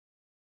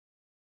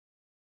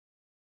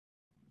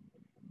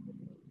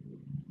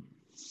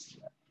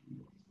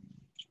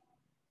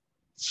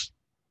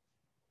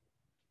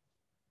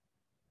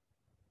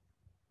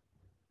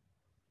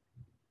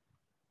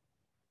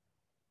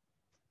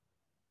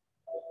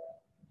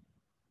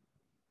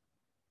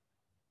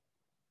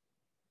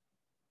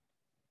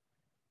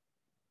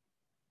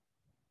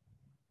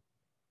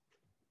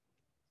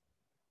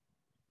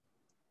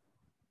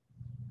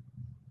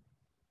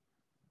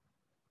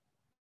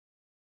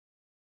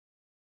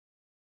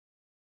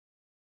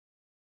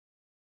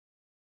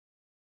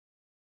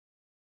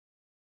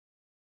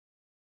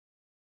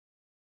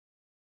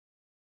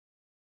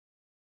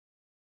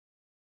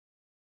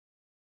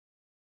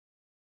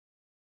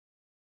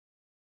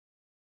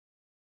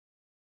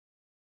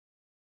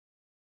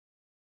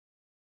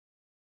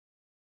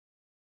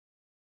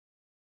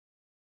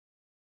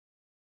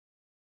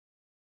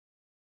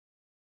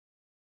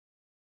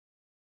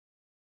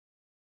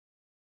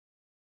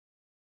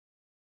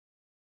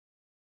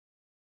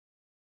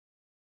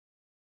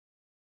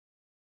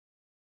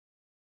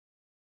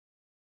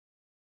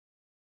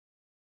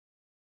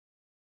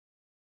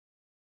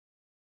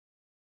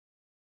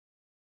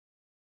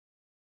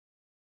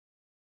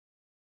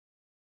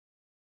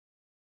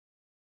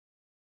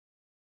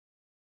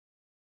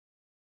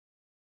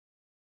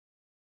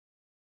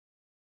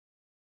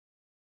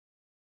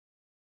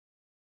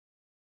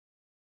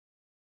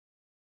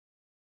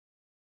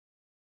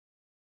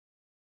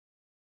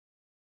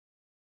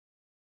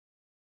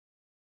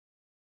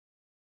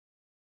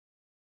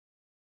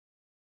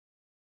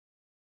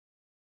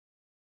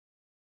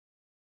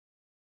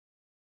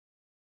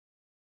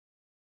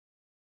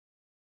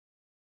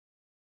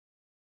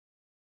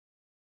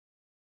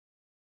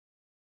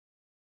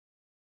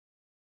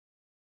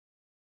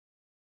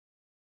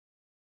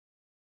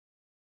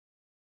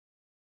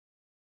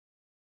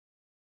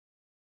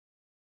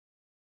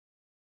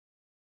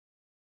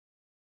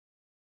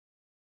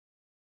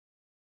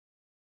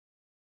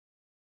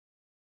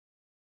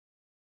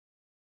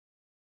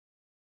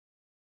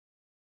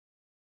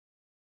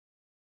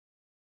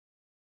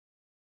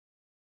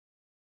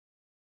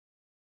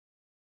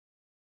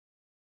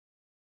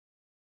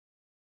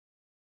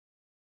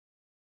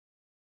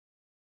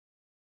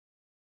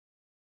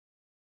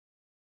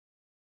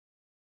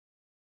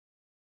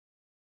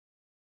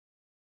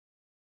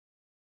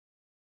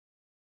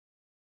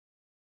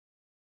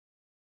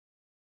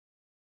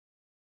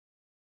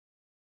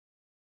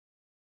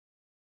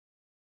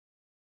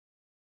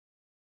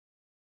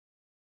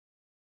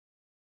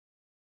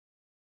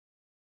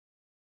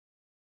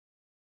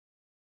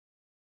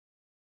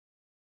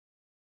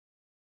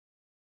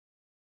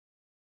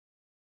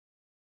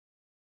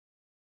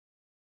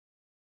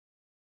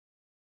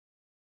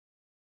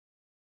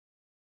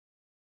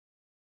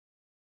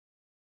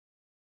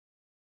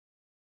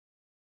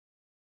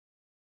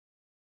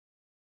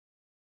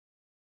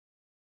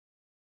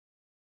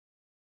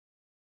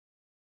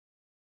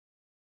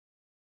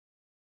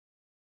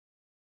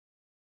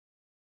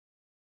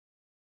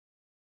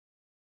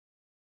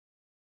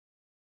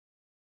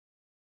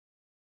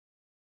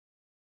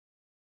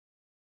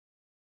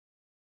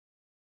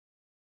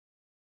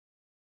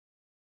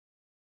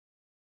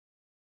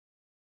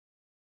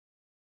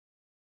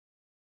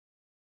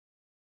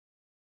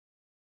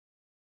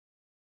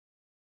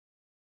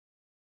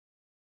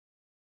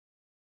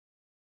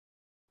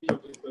I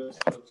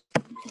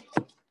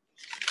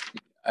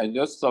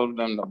just told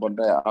them that, but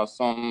there are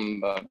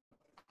some that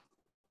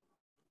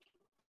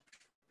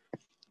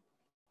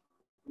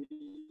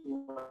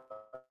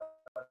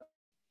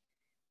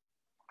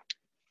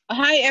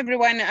Hi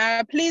everyone,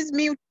 please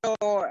mute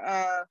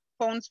your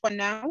phones for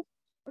now.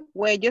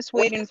 We're just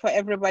waiting for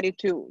everybody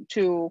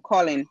to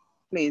call in,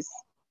 please.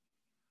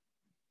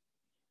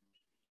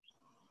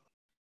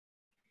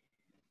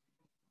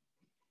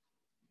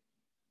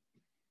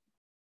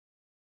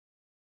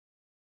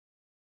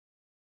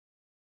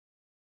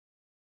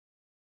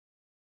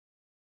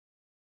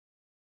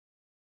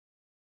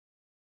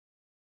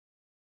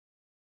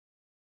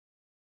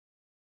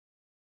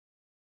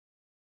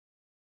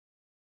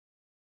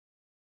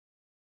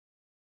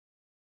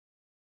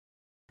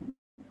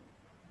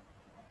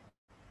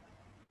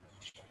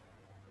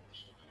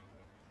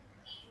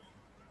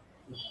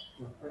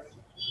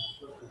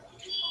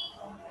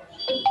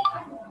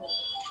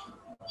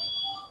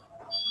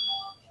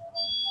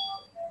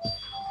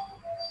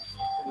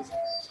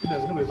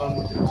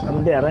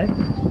 I'm there, right?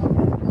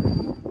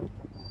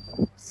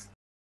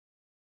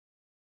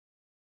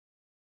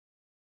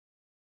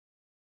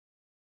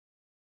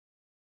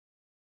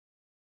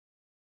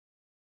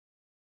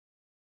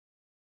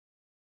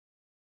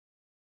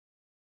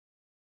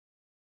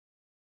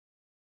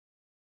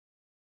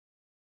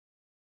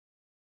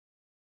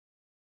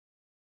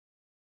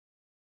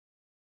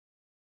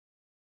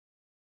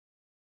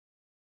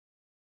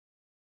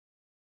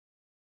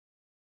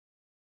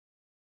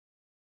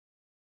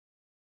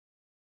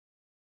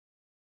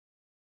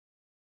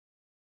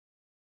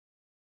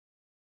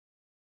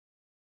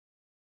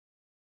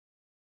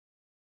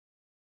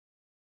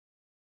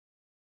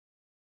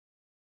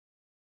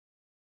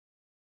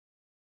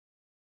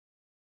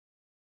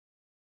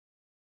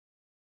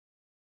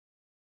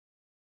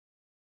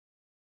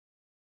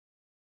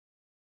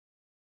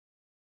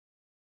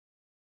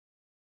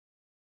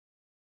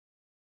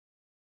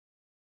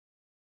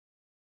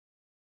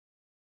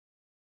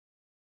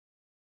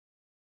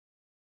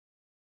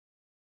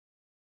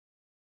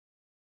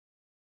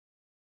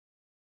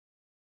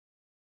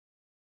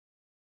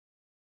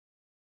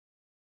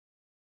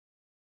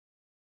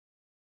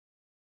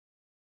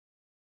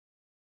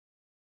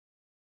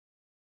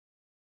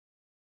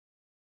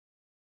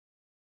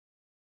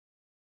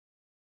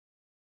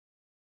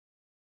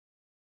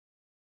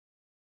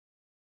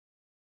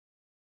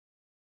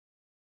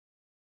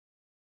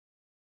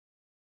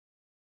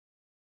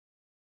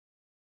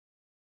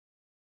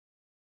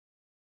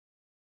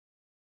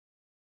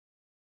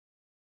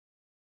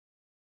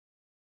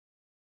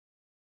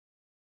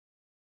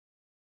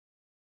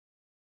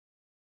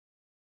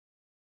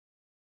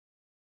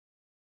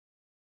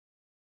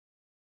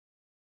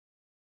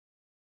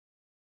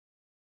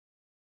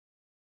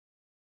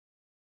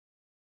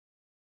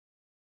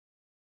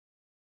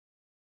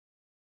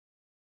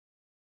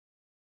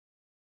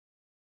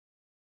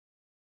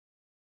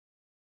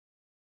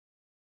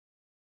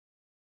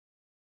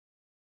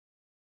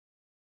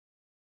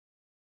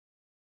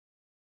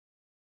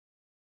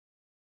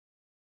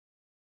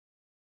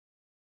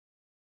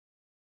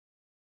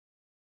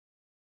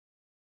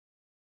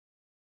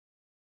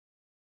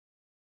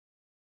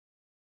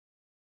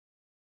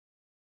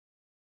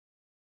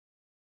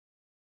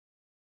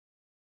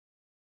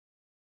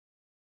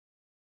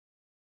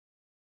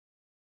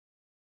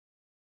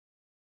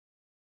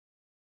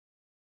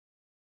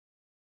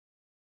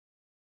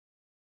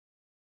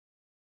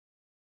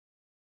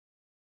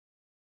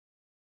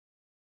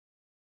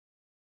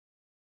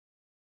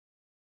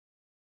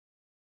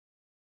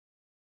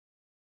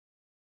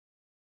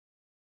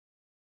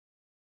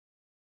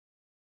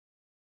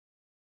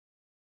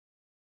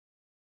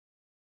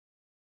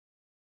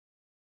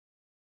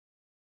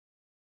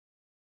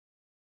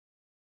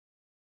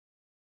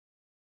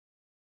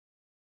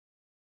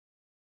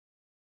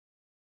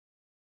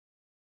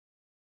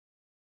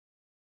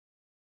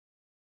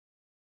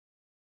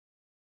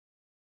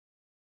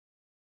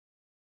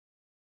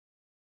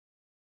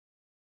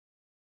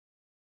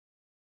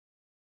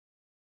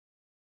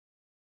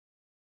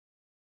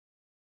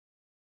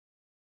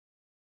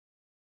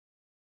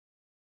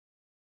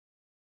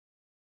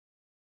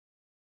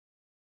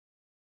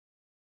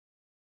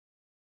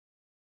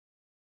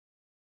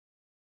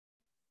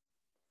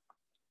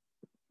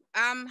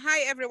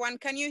 Hi everyone,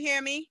 can you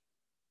hear me?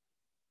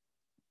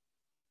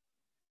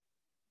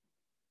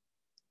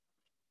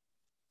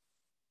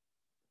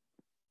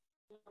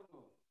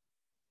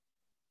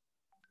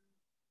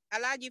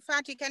 Alaji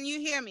Fati, can you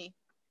hear me?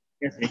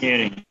 Yes, I hear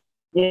you.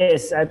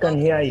 Yes, I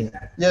can hear you.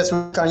 Yes,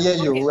 we can hear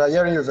you. Okay. We are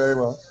hearing you very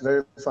well.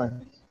 Very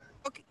fine.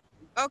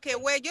 Okay,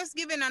 we're just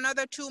giving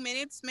another 2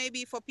 minutes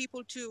maybe for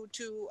people to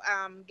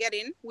get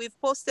in. We've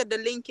posted the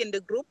link in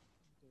the group,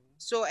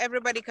 so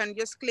everybody can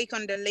just click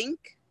on the link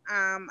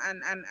and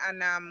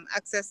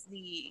access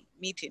the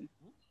meeting.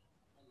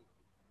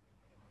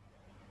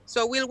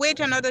 So we'll wait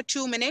another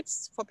 2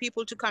 minutes for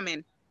people to come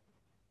in.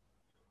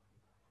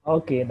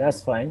 Okay,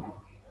 that's fine.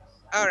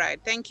 All right,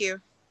 thank you.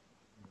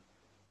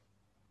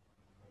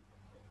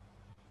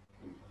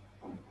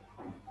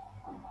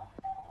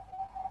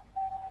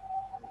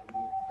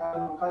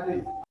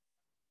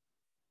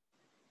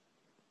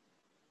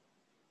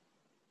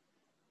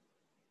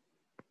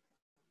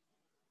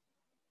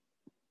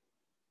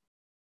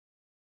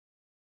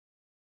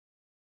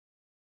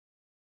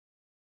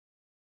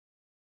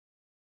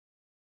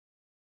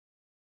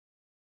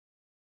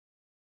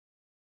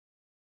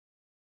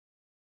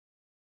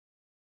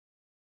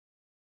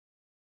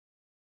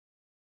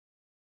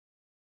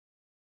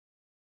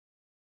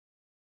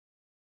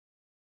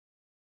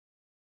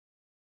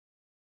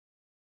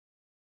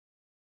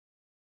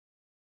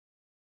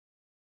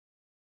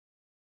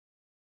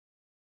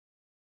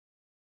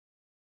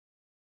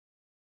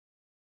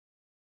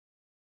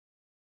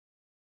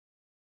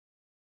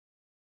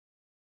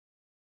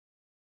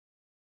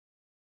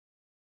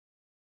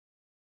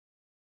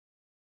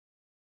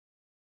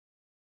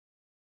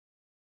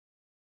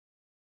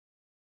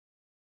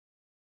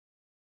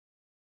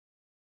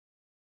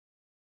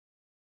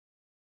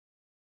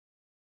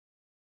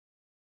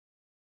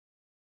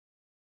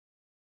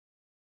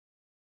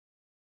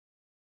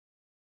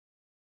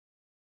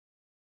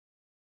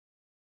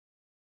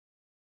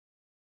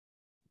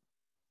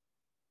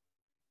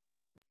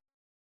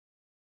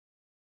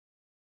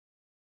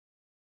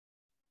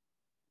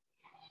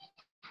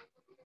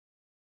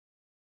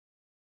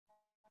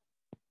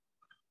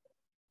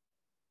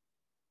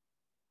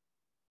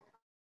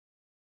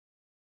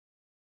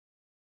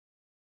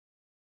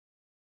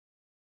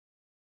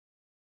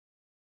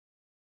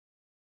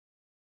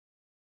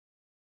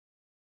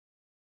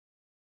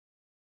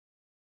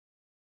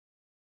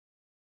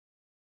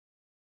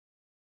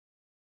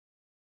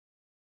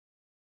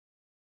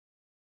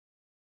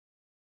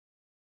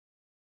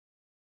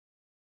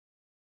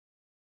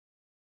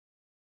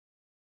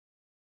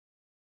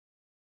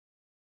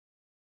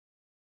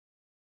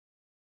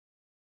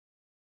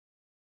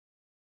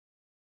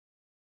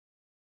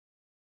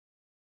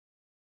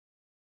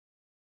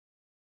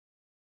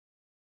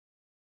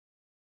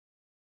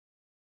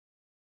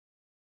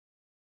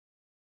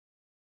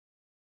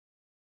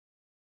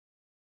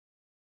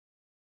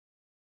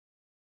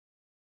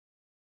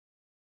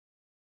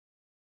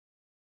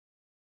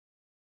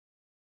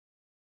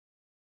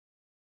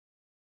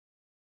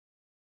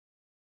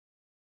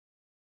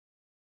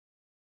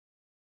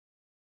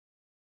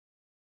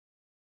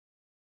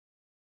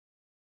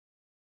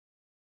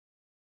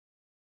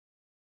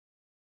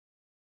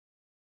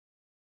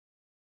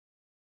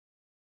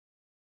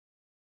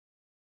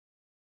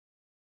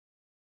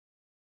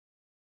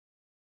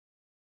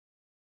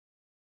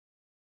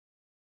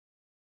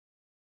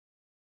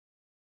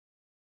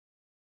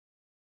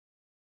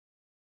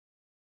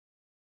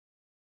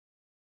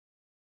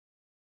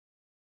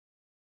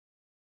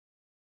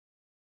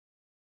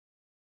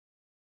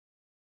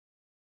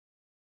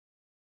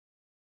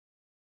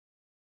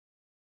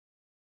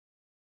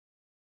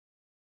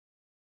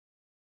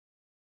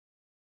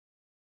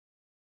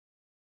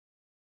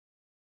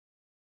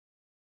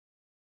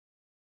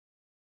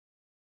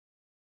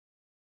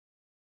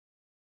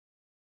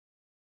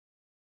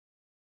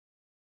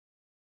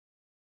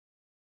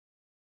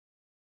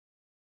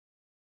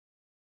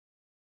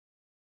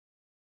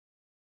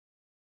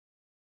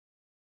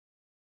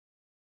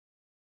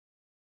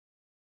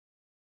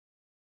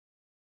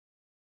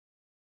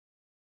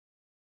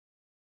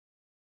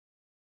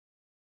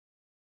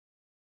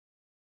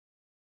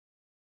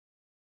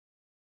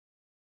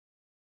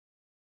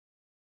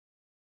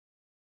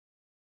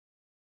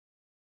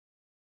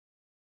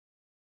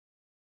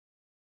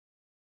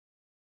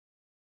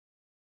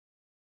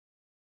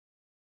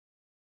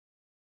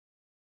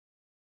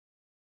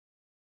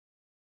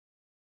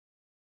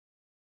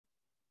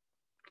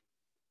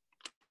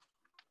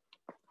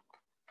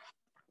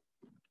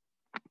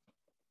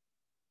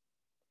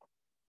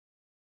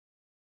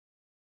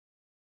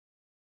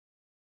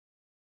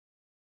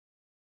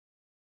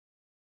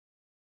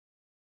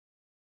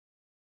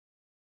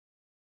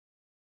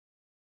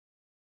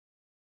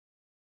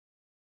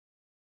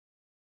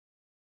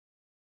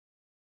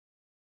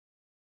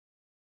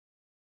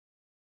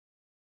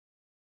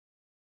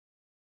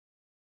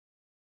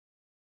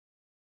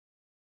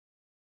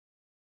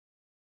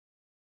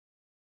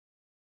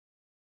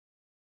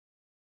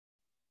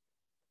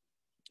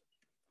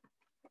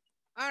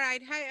 All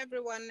right. Hi,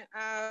 everyone.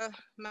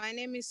 My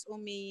name is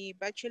Umi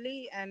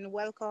Bacheli, and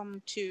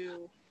welcome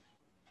to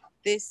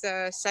this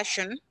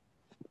session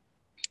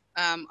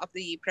of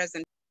the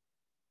present.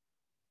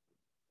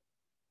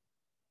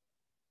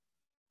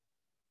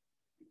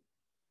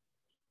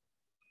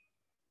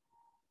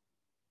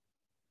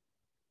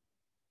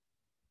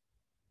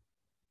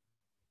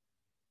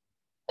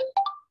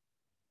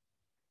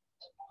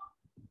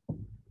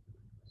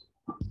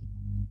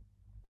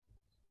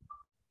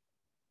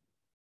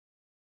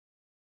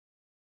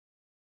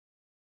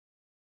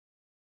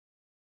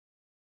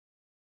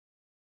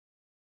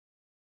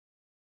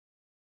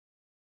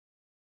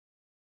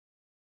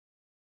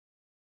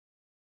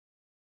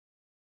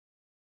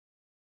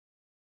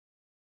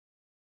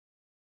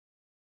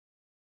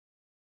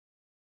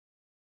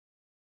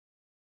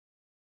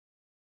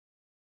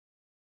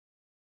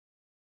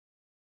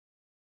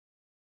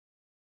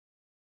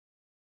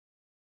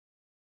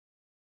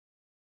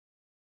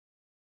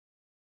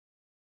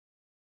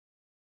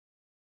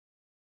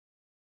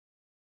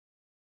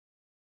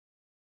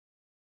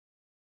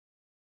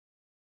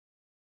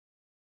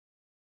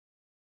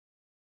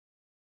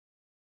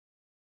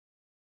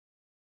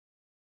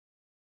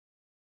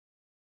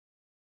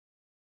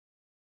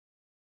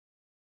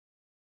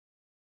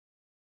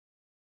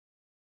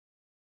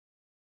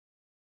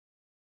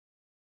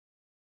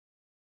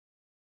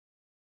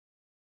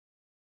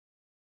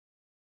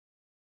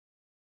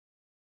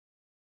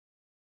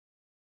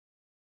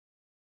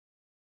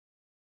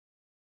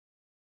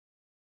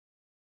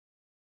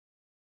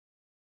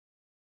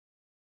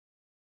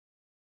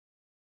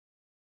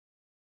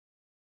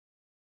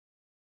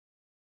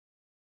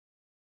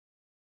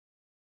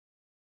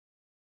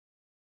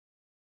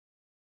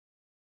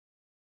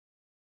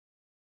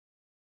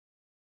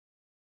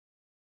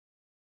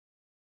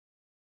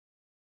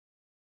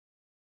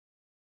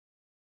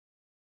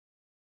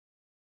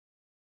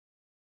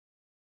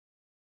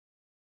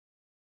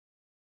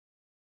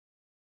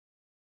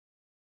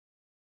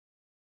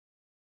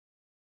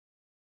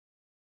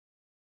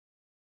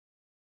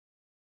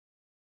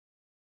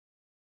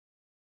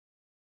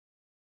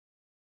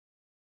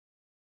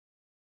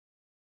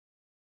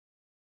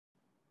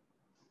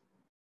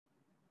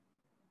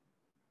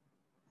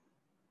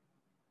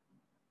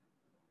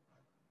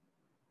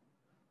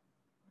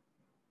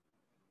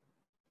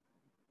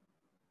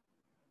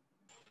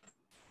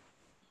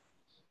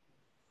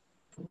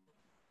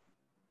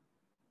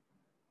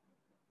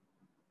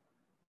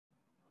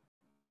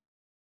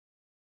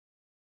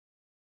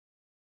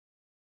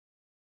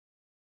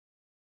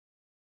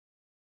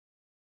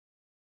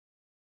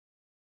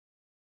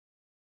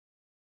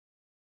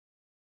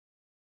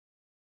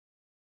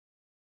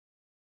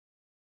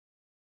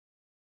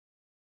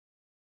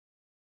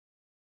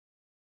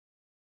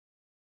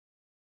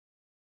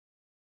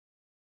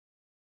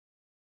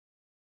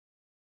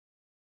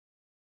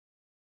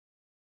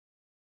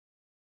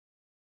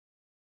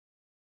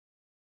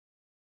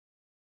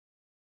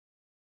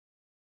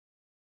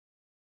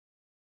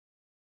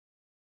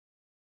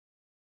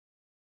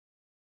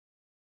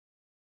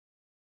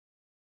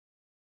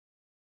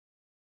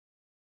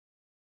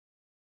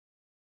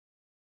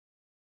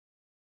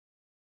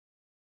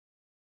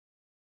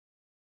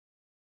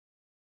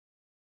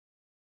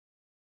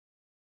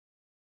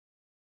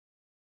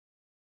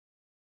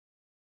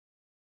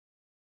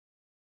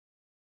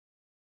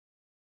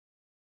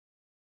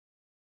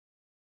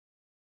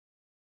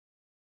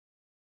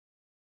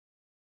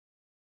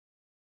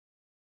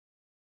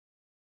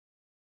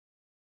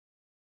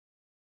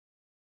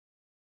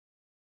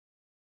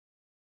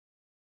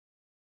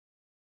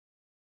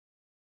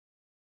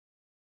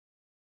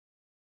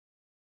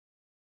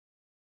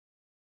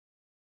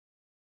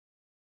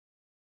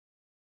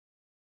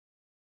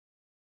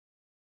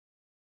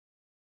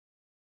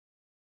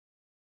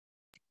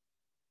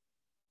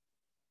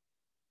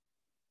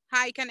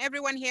 Hi, can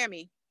everyone hear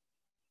me?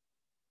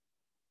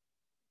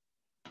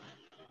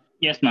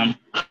 Yes, ma'am.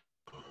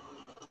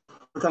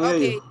 We can hear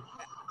Okay. you.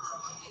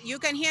 You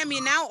can hear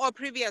me now or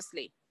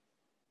previously?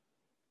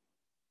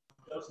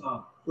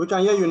 We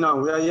can hear you now.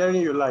 We are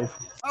hearing you live.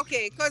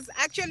 Okay, because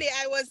actually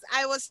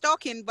I was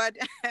talking, but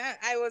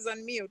I was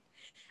on mute.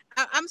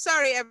 I'm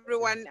sorry,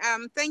 everyone.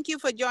 Thank you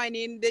for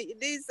joining.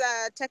 This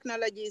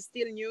technology is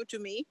still new to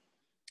me.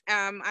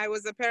 I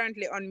was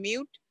apparently on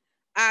mute.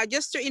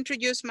 Just to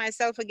introduce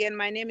myself again,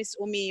 my name is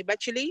Umi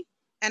Bachili,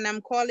 and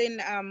I'm calling.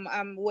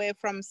 We're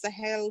from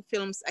Sahel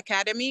Films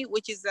Academy,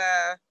 which is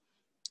a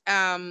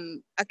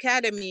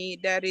academy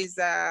that is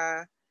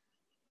a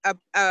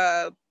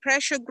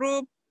pressure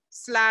group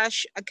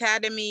slash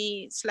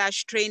academy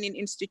slash training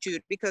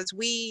institute, because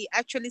we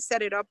actually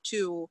set it up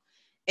to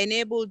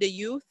enable the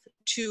youth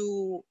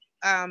to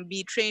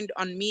be trained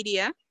on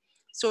media,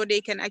 so they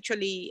can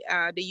actually,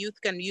 the youth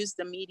can use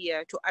the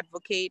media to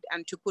advocate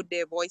and to put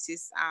their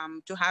voices,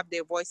 to have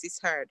their voices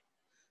heard.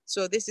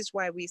 So this is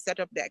why we set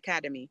up the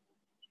academy.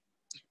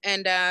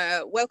 And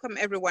welcome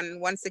everyone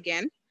once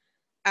again.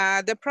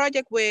 The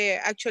project we're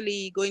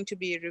actually going to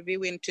be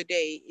reviewing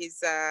today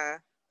is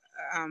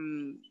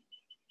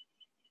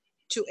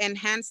to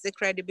enhance the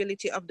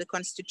credibility of the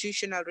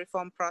constitutional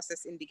reform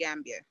process in the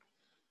Gambia.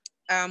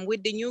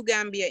 With the new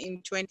Gambia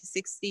in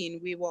 2016,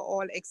 we were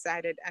all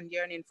excited and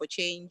yearning for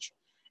change,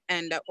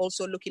 and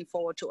also looking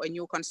forward to a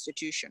new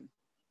constitution.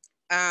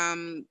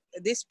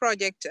 This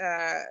project,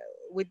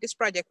 with this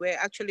project, we're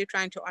actually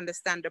trying to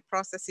understand the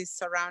processes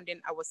surrounding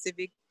our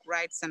civic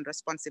rights and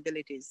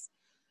responsibilities.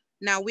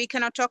 Now, we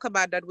cannot talk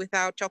about that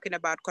without talking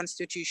about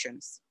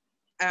constitutions.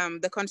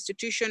 The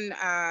constitution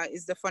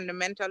is the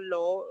fundamental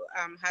law,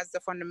 has the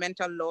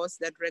fundamental laws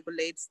that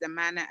regulates the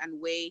manner and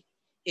way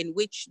in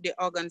which the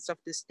organs of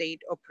the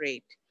state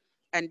operate.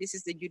 And this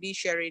is the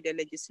judiciary, the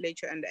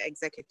legislature, and the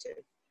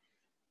executive.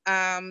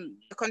 A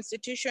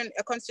constitution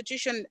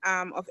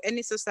of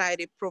any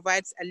society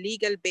provides a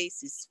legal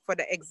basis for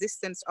the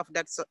existence of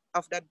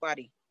that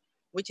body,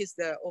 which is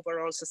the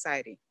overall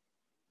society.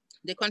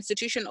 The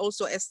Constitution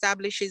also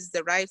establishes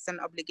the rights and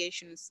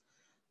obligations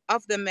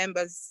of the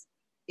members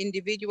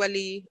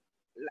individually,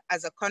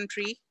 as a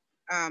country,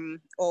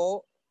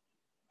 or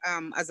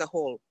as a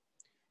whole.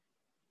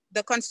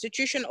 The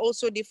Constitution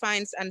also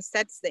defines and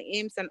sets the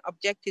aims and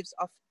objectives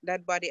of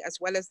that body, as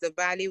well as the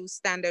values,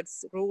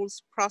 standards,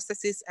 rules,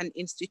 processes, and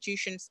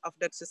institutions of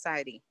that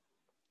society.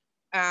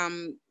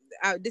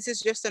 This is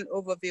just an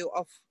overview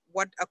of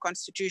what a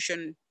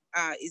constitution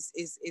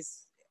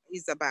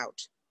is about.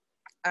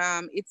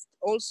 It's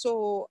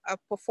also a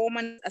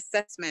performance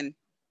assessment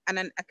and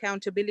an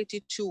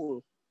accountability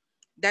tool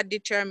that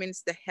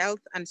determines the health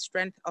and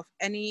strength of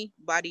any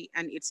body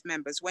and its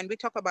members. When we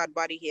talk about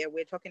body here,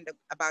 we're talking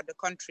about the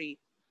country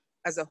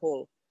as a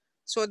whole.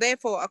 So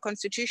therefore, a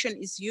constitution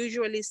is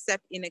usually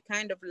set in a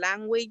kind of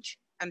language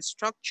and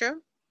structure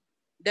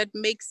that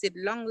makes it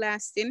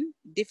long-lasting,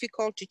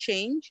 difficult to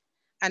change,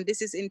 and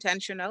this is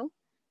intentional,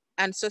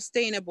 and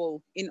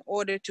sustainable in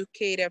order to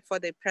cater for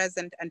the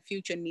present and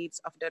future needs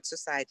of that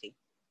society.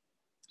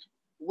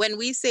 When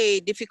we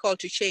say difficult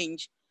to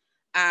change,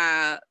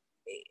 that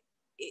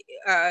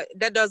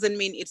doesn't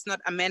mean it's not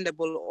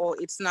amendable, or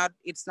it's not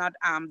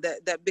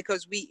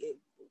because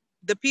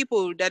the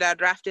people that are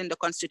drafting the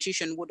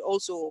constitution would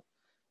also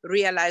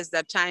realize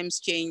that times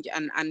change,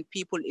 and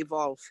people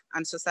evolve,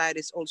 and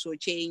societies also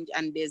change,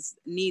 and there's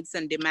needs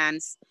and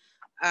demands.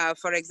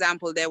 For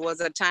example, there was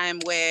a time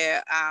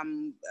where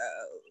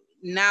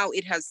now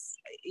it has,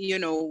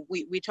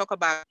 we talk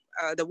about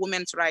the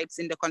women's rights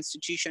in the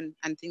constitution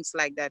and things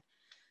like that.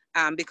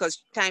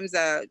 Because times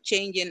are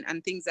changing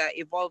and things are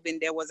evolving.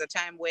 There was a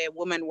time where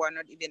women were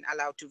not even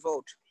allowed to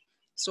vote.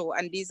 So,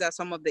 and these are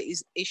some of the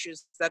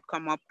issues that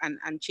come up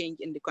and change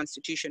in the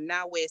constitution.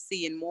 Now we're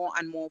seeing more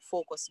and more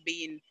focus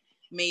being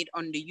made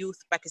on the youth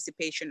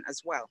participation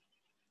as well.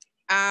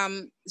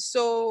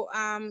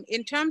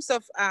 In terms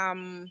of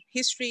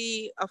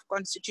history of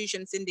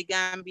constitutions in the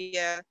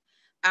Gambia,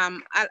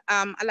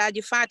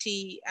 Alaji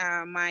Fati,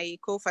 my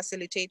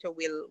co-facilitator,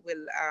 will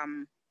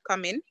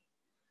come in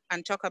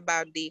and talk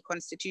about the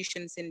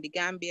constitutions in the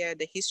Gambia,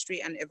 the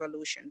history and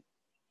evolution.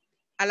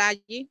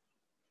 Alaji?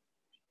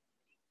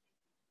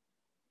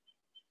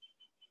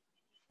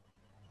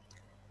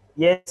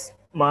 Yes,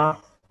 Ma.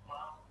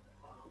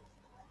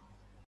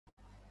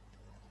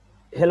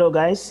 Hello,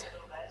 guys.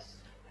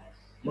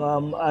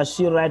 As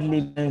she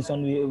rightly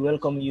mentioned, we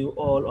welcome you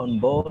all on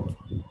board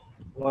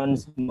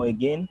once more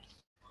again.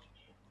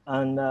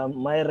 And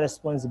my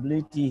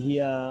responsibility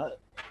here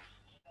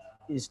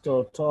is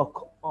to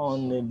talk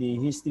on the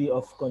history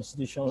of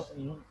constitution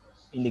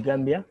in the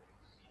Gambia,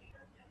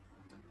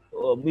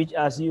 which,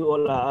 as you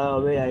all are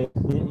aware,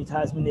 it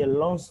has been a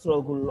long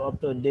struggle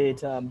up to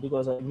date,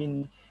 because I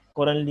mean,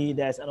 currently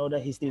there's another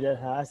history that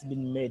has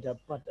been made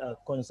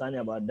concerning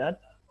about that.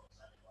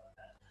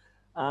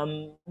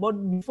 But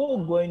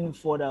before going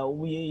further,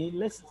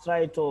 let's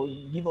try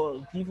to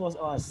give us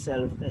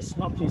ourselves a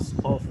synopsis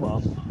of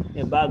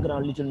a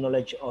background, little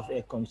knowledge of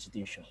a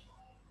constitution.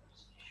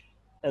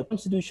 A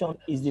constitution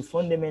is the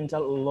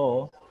fundamental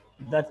law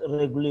that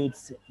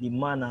regulates the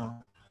manner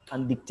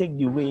and dictates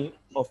the way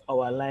of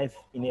our life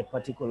in a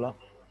particular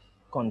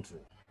country.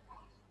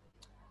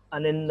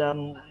 And then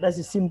that's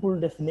a simple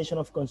definition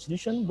of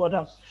constitution,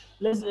 but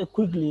let's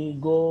quickly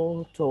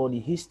go to the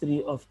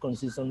history of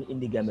constitution in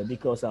the Gambia,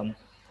 because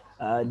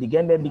the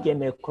Gambia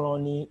became a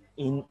colony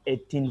in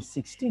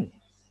 1816.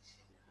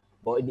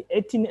 But in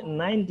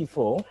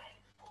 1894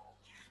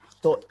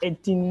 to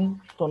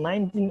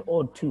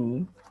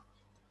 1902,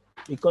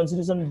 the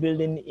constitution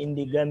building in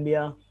the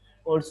Gambia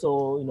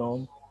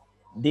also,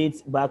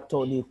 dates back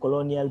to the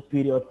colonial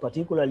period,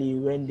 particularly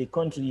when the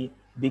country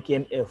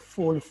became a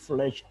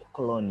full-fledged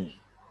colony.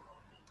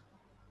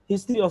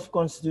 History of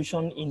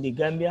constitution in the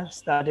Gambia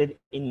started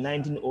in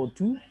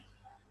 1902,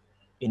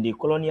 in the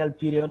colonial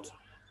period,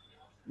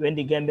 when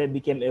the Gambia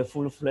became a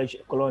full-fledged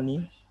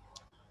colony.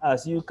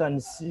 As you can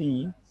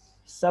see,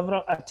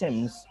 several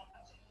attempts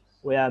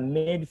were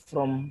made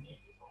from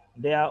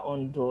there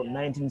on to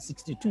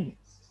 1962,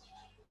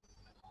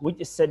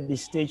 which set the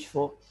stage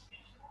for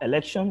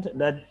elections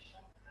that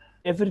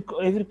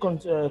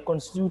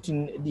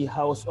constituting the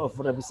House of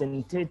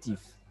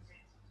Representatives.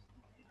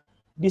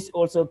 This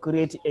also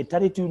created a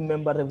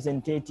 32-member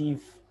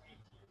representative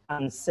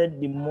and set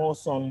the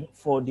motion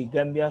for the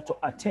Gambia to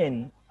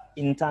attain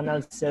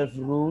internal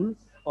self-rule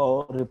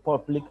or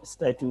republic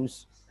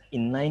status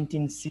in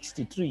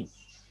 1963.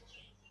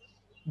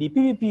 The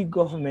PPP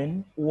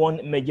government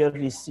won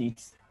majority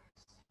seats,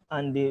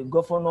 and the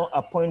governor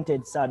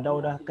appointed Sir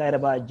Dauda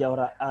Kairaba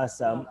Jawara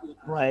as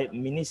prime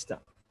minister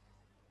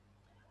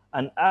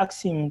and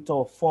asked him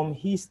to form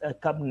his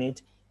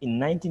cabinet in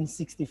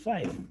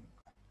 1965.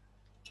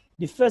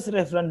 The first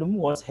referendum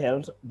was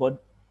held,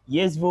 but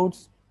yes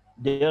votes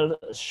dealt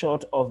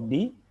short of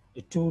the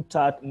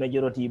two-third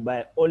majority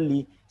by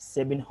only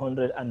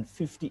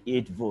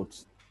 758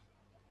 votes.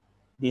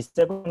 The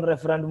second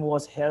referendum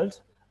was held,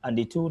 and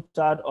the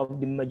two-thirds of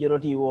the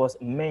majority was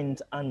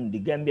met, and the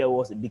Gambia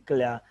was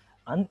declared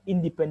an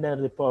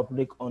independent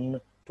republic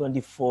on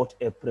 24th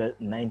April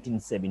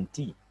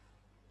 1970.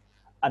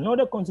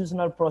 Another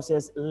constitutional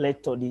process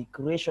led to the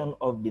creation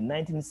of the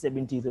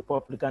 1970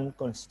 Republican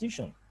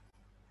Constitution.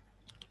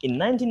 In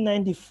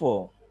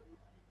 1994,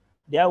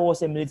 there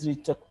was a military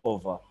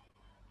takeover.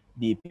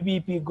 The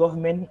PPP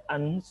government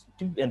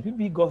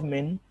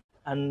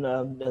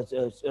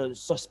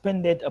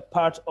suspended a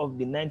part of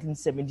the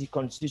 1970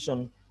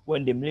 Constitution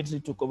when the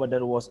military took over.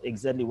 That was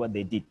exactly what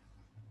they did.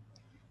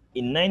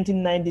 In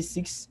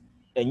 1996,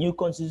 a new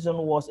constitution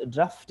was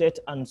drafted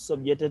and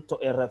subjected to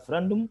a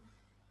referendum,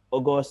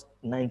 August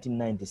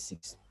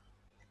 1996.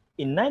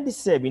 In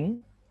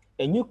 1997,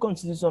 a new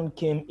constitution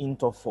came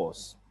into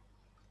force.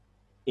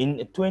 In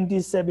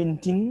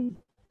 2017,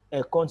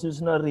 a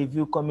constitutional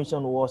review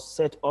commission was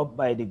set up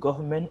by the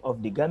government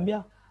of the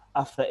Gambia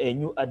after a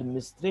new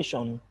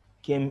administration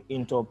came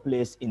into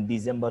place in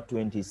December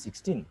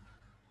 2016.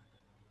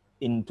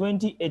 In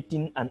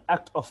 2018, an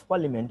act of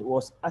parliament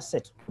was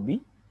set to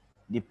be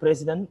the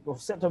president,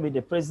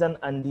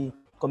 and the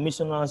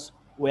commissioners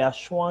were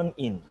sworn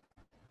in.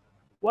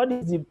 What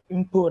is the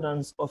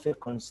importance of a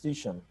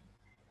constitution?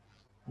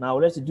 Now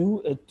let's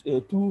do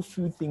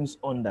few things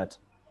on that.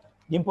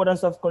 The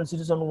importance of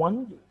Constitution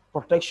 1,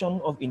 protection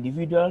of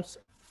individuals,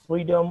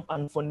 freedom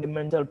and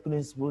fundamental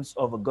principles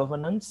of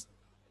governance,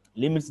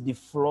 limits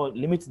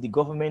the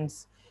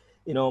government's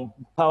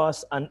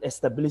powers and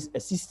establish a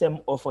system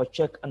of a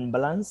check and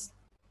balance,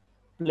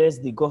 place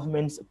the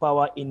government's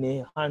power in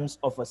the hands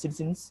of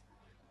citizens,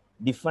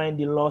 define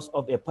the laws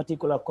of a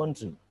particular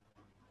country.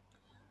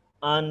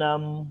 And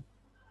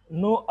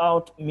no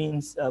out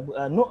means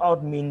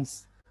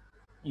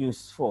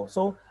useful.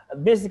 So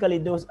basically,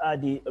 those are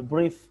the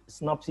brief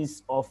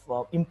synopsis of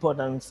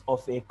importance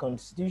of a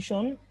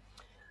constitution.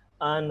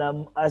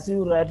 And as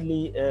you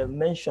rightly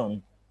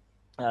mentioned,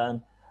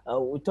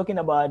 we're talking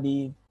about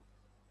the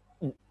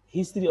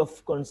history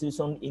of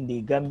constitution in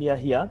the Gambia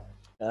here.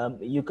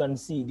 You can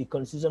see the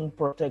constitution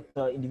protects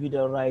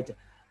individual rights,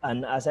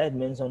 and as I had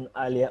mentioned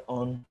earlier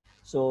on.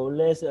 So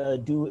let's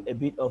do a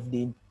bit of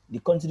the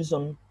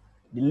constitution,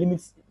 the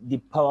limits the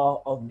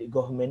power of the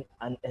government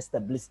and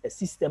establish a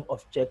system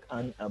of check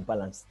and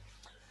balance.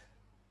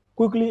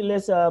 Quickly,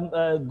 let's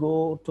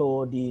go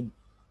to the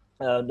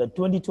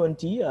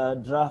 2020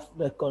 draft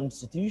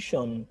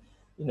constitution,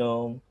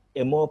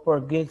 a more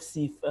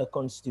progressive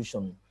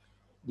constitution.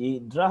 The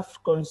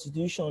draft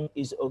constitution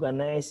is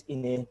organized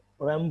in a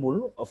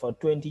preamble of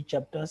 20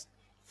 chapters,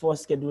 4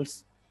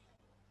 schedules,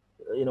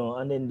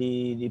 and then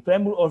the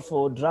preamble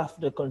also draft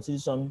the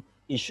constitution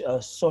is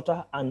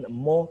shorter and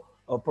more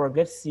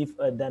progressive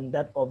than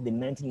that of the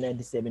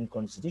 1997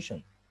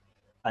 constitution,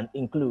 and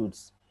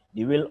includes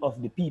the will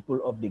of the people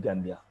of the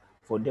Gambia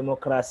for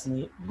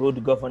democracy,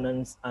 good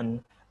governance,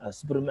 and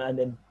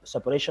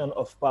separation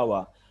of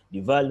power, the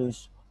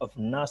values of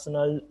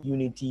national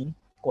unity,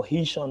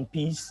 cohesion,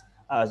 peace,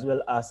 as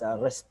well as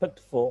respect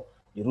for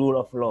the rule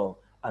of law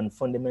and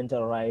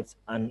fundamental rights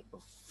and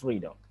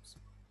freedoms.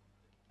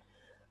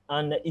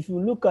 And if you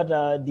look at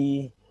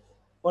the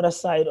other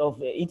side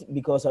of it,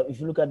 because if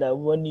you look at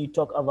when you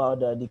talk about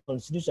the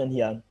constitution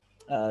here,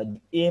 the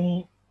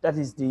aim, that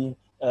is the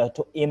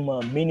to aim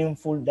a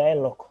meaningful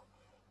dialogue,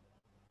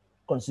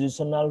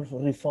 constitutional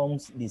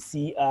reforms, the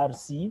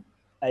CRC,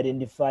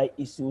 identify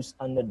issues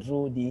and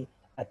draw the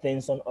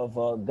attention of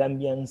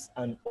Gambians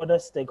and other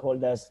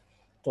stakeholders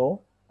to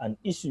an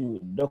issue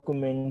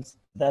documents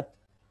that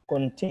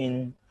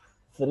contain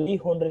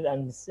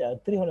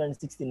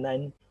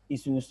 369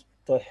 issues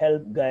to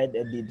help guide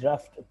the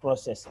draft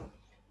process.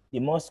 The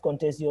most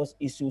contentious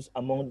issues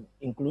among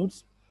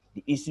includes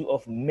the issue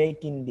of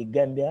making the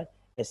Gambia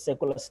a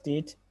secular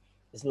state,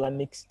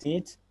 Islamic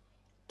state,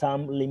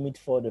 term limit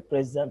for the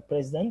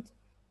president,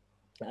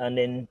 and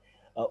then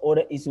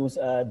other issues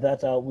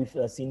that we've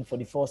seen for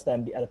the first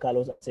time, the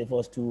alcalos and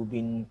sefos to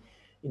being,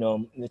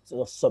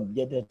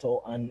 subjected to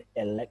an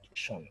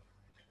election.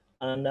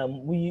 And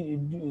we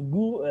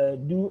do a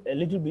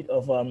little bit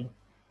of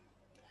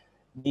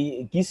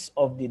the gist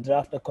of the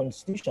draft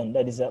constitution,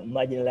 that is a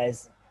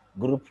marginalized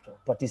group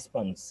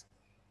participants.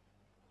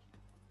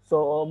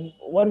 So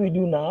what we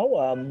do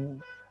now,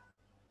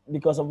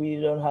 because we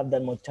don't have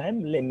that much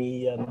time, let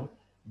me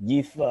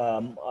give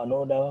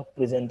another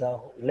presenter,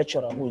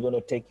 lecturer, who's going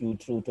to take you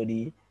through to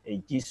the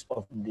gist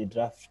of the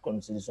draft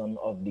constitution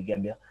of the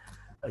Gambia.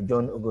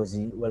 John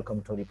Ogozi,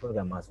 welcome to the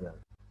program as well.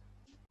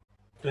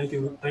 Thank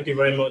you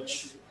very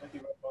much,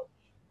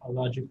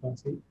 Alaji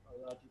Fati.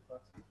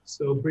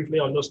 So briefly,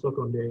 I'll just talk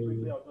on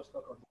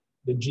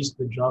the gist of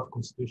the draft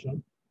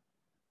constitution,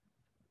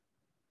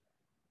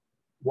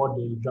 what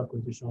the draft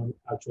constitution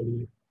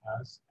actually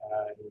has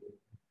and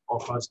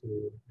offers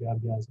to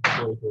Gambians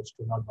before it was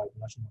thrown out by the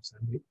National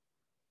Assembly.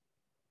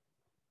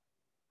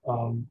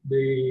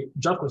 The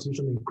draft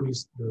constitution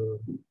increased the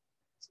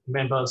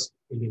members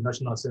in the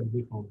National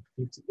Assembly from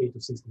 58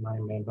 to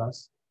 69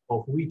 members,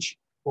 of which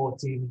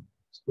 14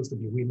 supposed to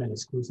be women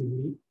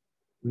exclusively,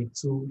 with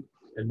 2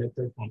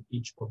 elected from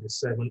each of the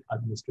 7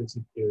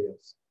 administrative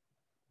areas.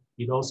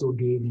 It also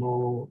gave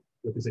more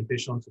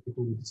representation to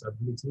people with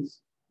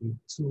disabilities, with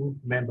 2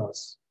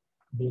 members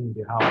being in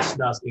the House.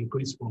 That's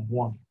increased from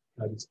 1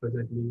 that is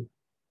presently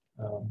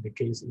the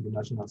case in the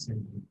National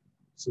Assembly.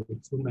 So the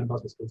 2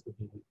 members are supposed to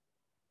be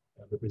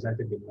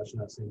represented in the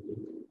National Assembly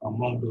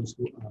among those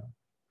who are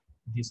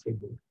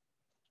disabled.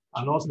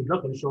 And also the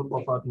draft constitution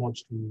offered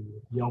much to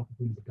young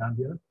people in the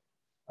Gambia.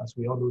 As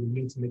we all know, the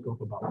youth make up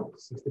about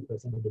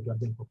 60% of the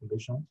Gambian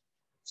population.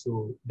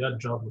 So that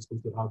draft was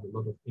supposed to have a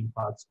lot of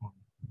impact on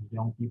the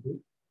young people.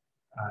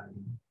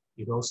 And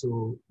it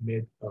also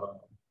made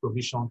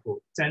provision for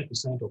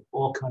 10% of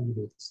all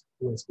candidates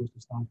who are supposed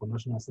to stand for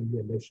National Assembly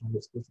election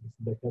were supposed to be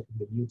selected from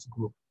the youth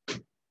group.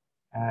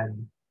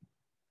 And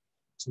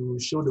to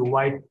show the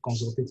wide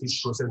consultative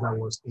process that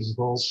was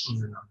involved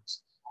in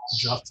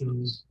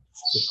drafting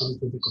the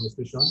 2020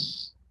 Constitution,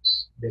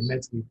 they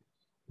met with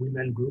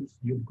women groups,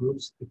 youth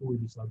groups, people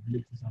with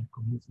disabilities, and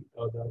community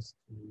elders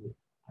to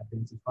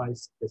identify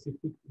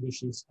specific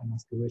wishes and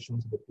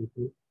aspirations of the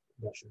people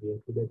that should be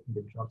included in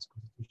the draft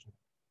constitution.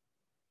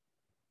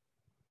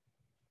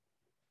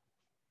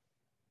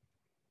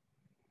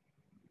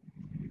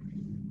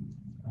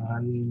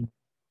 And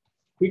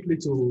quickly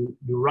to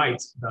the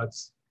rights that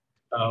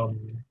are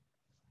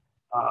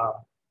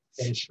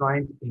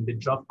enshrined in the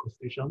draft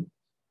constitution.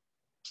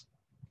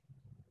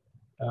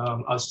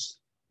 As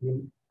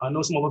I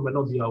know some of us may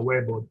not be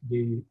aware, but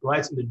the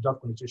rights in the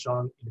draft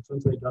constitution, in the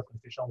 2020 draft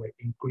constitution, were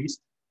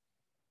increased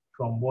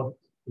from what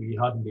we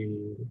had in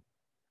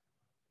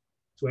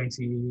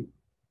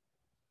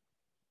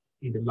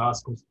the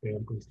last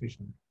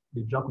constitution.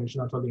 The draft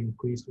constitution actually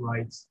increased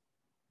rights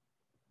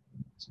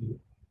to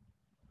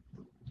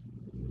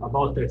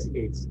about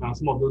 38. And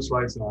some of those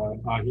rights are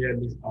here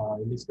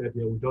listed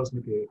here. We'll just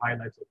make a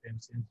highlight of them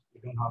since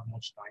we don't have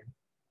much time.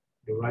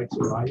 The right to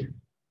life,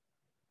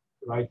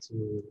 right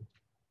to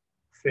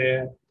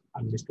fair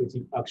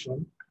administrative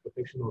action,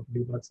 protection of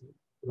liberty,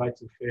 right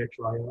to fair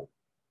trial,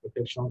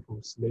 protection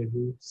from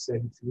slavery,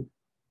 servitude,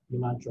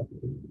 human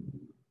trafficking,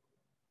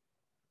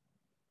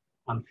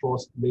 and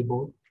forced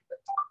labor,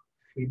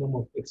 freedom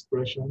of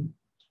expression,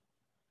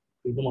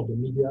 freedom of the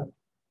media,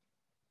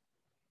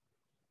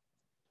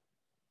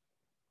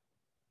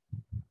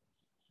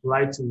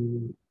 right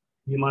to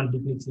human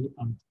dignity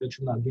and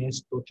protection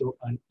against torture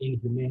and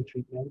inhumane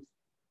treatment,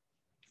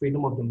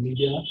 freedom of the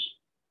media,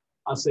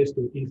 access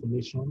to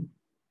information,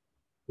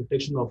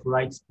 protection of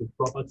rights to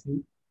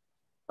property.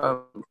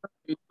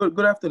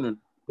 Good afternoon.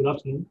 Good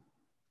afternoon.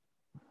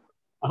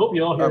 I hope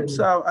you're all hearing me.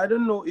 So I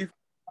don't know if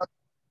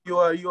you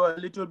are a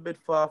little bit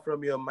far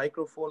from your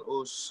microphone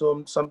or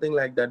something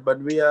like that,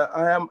 but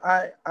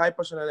I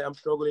personally am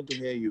struggling to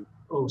hear you.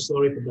 Oh,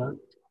 sorry for that.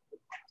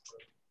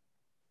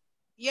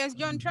 Yes,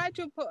 John, try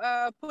to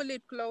pull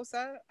it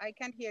closer. I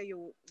can't hear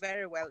you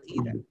very well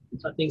either.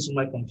 I think it's on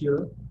my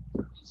computer.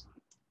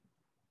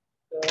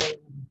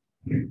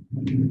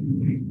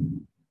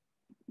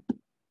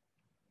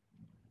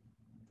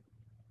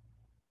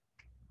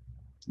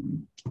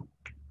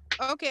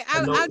 Okay,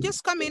 I'll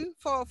just come in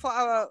for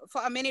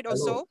a minute or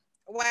so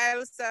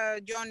whilst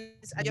John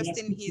is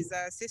adjusting his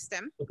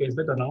system. Okay, it's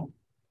better now.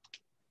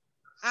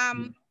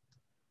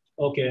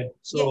 Okay,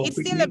 so yeah, it's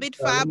still a bit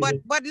far,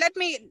 but let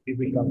me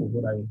recap of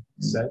what I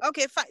said.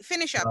 Okay,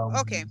 finish up.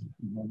 Okay.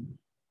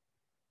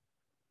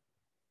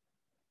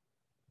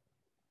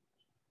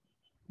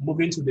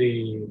 Moving to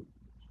the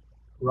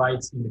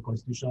rights in the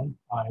Constitution,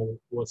 I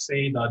was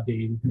saying that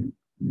the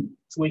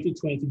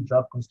 2020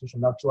 draft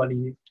Constitution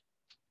actually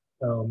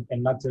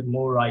enacted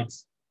more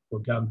rights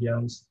for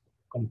Gambians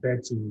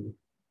compared to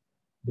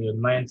the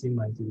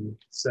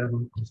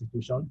 1997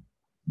 Constitution.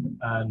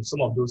 And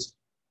some of those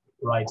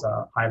rights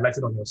are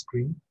highlighted on your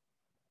screen.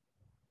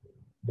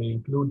 They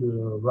include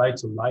the right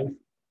to life,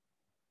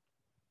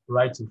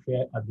 right to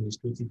fair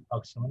administrative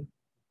action,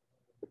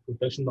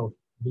 protection of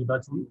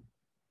liberty,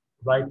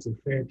 right to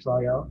fair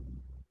trial,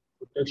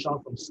 protection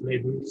from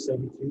slavery,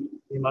 servitude,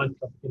 human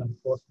trafficking and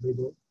forced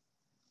labor,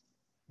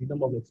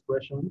 freedom of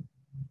expression,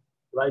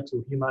 right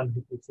to human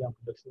dignity and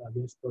protection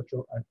against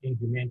torture and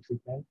inhumane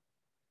treatment,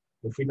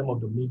 the freedom of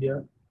the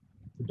media,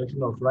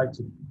 protection of right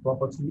to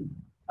property,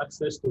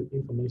 access to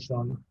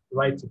information,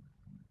 right to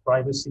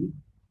privacy,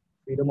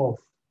 freedom of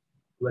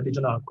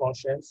religion and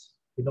conscience,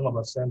 freedom of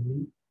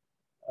assembly.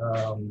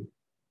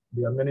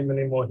 There are many,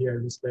 many more here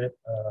listed.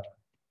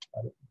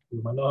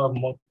 We might not have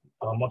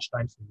much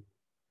time to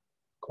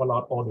call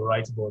out all the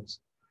rights, but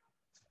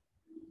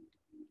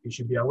you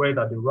should be aware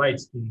that the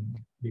rights in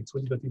the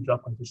 2020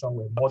 draft constitution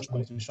were much more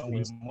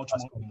increased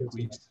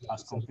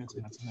as compared to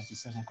the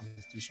 1997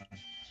 constitution.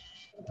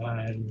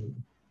 And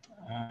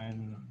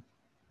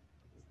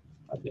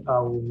I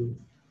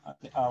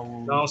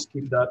will now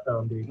skip that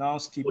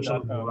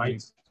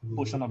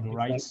portion of the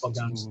rights to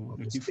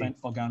the different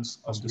organs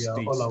of the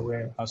state.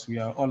 As we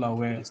are all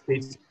aware, the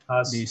state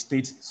has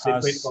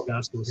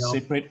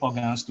separate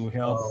organs to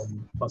help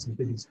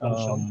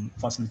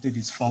facilitate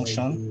its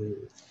function.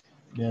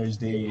 There is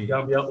the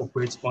Gambia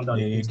operates under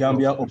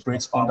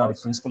the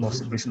principle of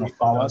separation of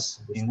powers,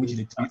 in which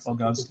the three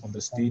organs of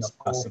the state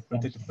are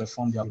separated to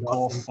perform their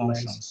core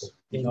functions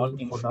without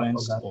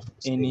influence of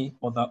any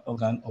other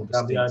organ of the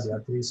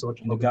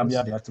state. In the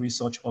Gambia, there are three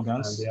such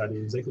organs,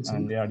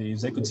 and they are the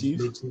executive,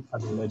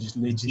 the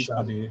legislative,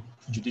 and the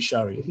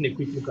judiciary.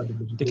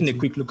 Taking a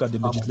quick look at the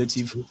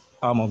legislative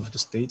arm of the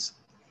state.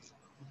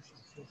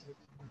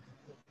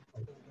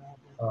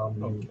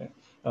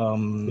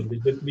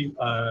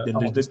 The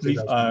legislative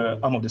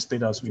arm of the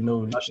state, as we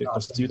know,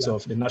 constitutes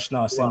of the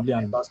National Assembly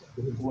and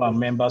who are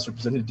members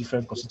representing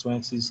different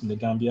constituencies in the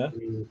Gambia,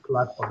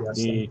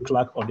 the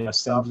clerk of the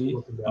assembly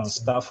and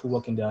staff who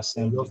work in the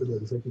assembly.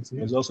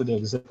 There's also the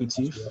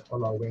executive,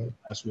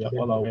 as we are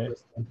all aware,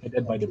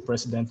 headed by the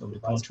president of the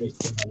country,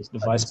 the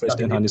vice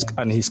president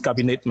and his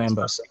cabinet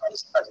members.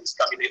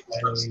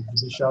 The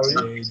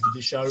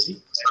judiciary,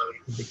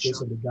 in the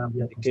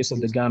case of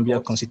the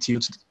Gambia,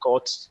 constitutes the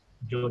courts,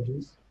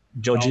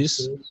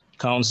 judges,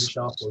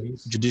 council,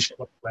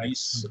 judicial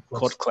police,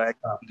 court clerk,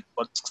 and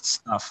court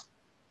staff.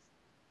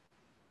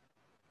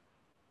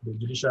 The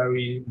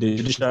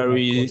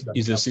judiciary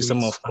is a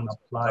system of court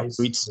that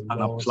reads and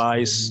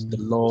applies the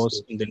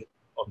laws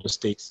of the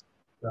states.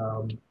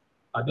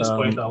 At this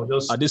point,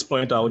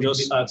 I will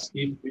just ask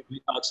if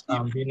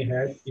I'm being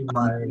heard, if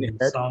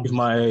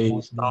my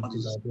sound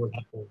is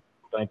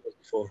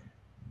before.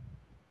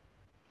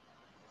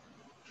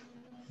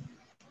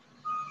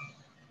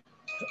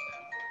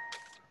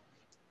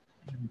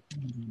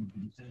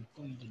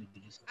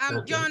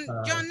 John,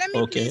 let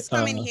me please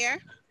come in here.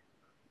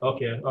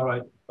 Okay, all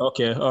right.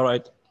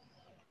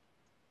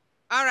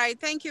 All right,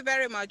 thank you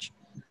very much.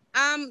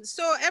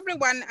 So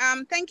everyone,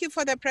 thank you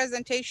for the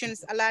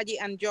presentations, Alaji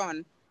and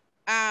John.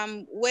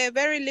 We're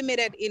very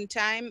limited in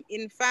time.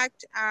 In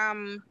fact,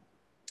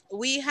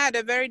 we had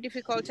a very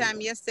difficult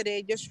time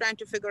yesterday just trying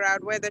to figure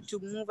out whether to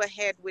move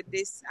ahead with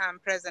this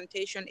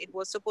presentation. It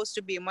was supposed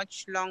to be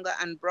much longer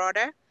and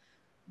broader.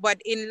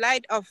 But in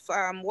light of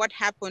what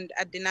happened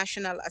at the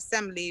National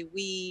Assembly,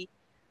 we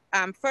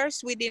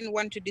first, we didn't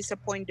want to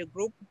disappoint the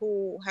group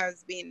who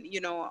has been,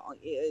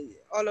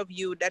 all of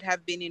you that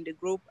have been in the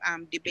group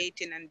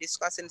debating and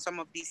discussing some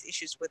of these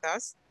issues with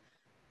us.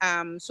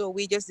 So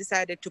we just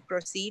decided to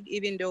proceed,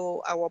 even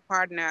though our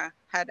partner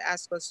had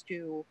asked us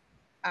to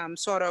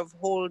sort of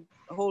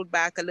hold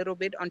back a little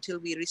bit until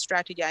we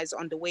re-strategize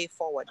on the way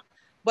forward.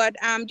 But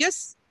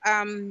just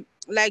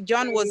like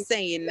John was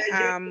saying,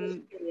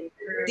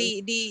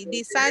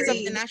 the size of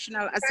the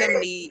National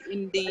Assembly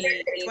in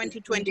the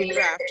 2020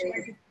 draft.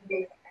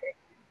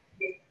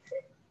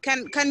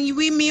 Can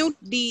we mute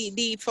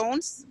the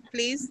phones,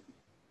 please?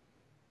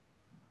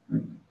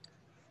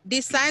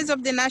 The size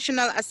of the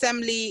National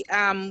Assembly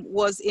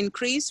was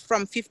increased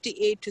from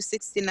 58 to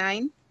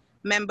 69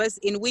 members,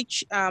 in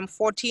which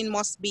 14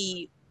 must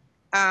be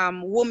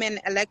women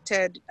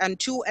elected and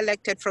 2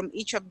 elected from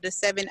each of the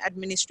 7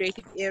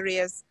 administrative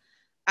areas.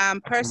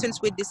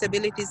 Persons with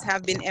disabilities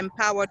have been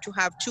empowered to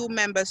have 2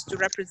 members to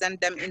represent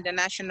them in the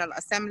National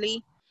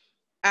Assembly.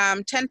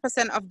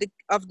 10%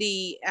 of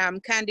the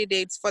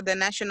candidates for the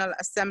National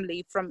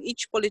Assembly from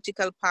each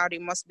political party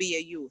must be a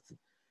youth.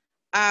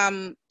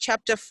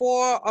 Chapter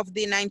 4 of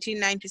the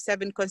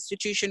 1997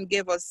 Constitution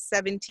gave us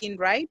 17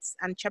 rights,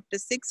 and Chapter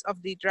 6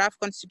 of the draft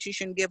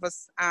Constitution gave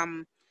us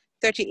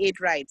 38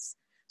 rights.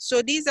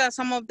 So these are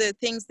some of the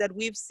things that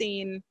we've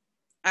seen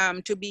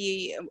to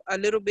be a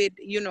little bit,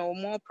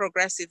 more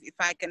progressive, if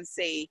I can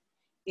say,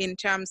 in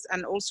terms,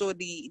 and also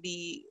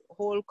the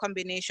whole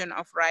combination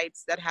of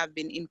rights that have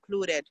been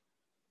included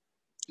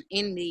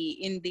in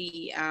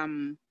the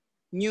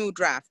new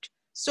draft.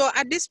 So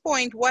at this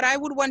point, what I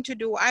would want to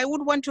do, I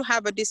would want to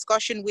have a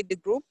discussion with the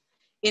group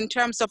in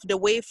terms of the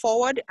way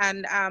forward.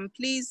 And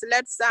please,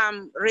 let's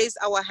raise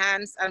our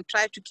hands and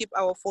try to keep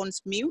our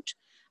phones mute.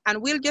 And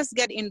we'll just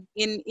get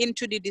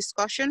into the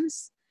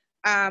discussions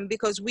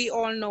because we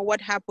all know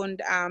what happened.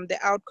 The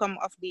outcome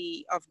of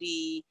the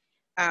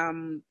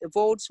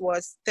votes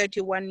was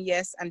 31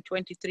 yes and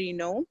 23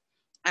 no.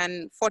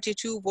 And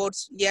 42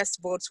 yes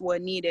votes were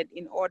needed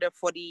in order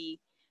for the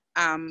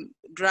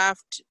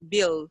draft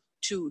bill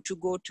to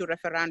go to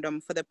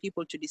referendum for the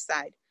people to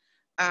decide.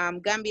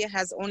 Gambia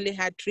has only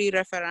had 3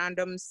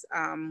 referendums,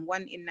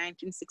 one in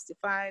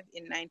 1965,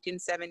 in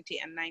 1970,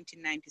 and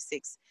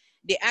 1996.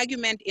 The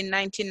argument in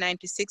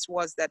 1996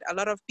 was that a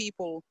lot of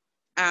people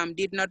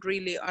did not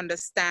really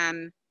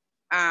understand,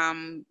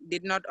 what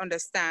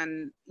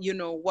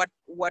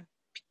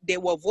they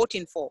were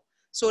voting for.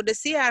 So the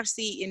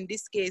CRC in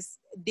this case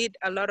did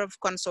a lot of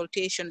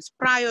consultations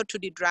prior to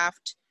the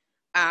draft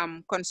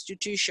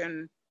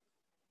constitution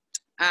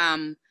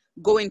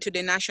going to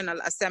the National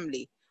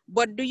Assembly.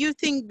 But do you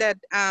think that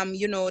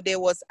there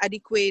was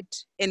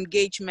adequate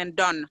engagement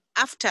done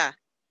after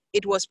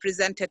it was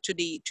presented to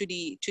the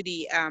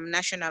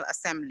National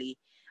Assembly?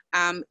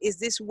 Is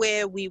this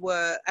where we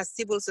were, as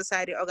civil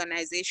society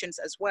organizations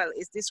as well,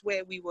 is this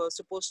where we were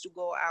supposed to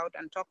go out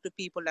and talk to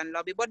people and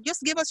lobby? But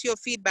just give us your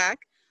feedback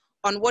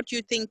on what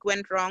you think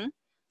went wrong.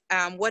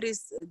 What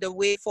is the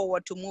way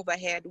forward to move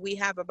ahead? We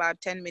have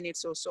about 10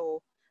 minutes or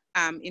so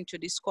into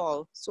this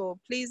call. So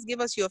please give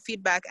us your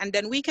feedback, and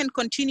then we can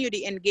continue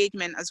the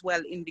engagement as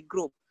well in the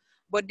group.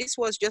 But this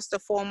was just a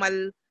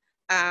formal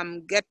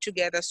get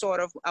together, sort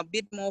of a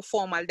bit more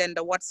formal than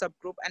the WhatsApp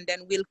group, and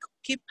then we'll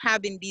keep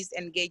having these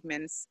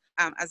engagements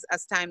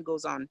as time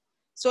goes on.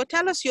 So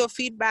tell us your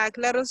feedback.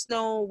 Let us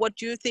know what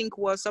you think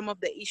were some of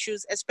the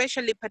issues,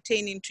 especially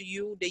pertaining to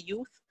you, the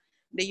youth,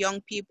 the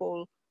young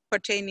people,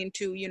 pertaining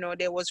to,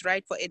 there was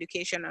right for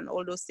education and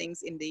all those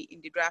things in the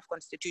draft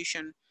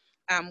constitution.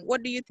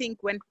 What do you think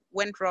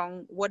went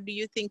wrong? What do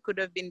you think could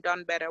have been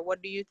done better?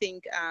 What do you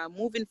think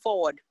moving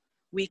forward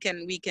we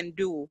can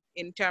do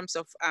in terms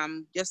of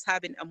just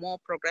having a more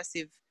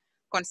progressive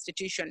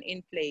constitution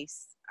in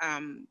place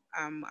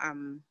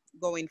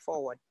going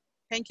forward?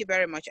 Thank you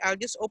very much. I'll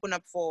just open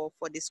up for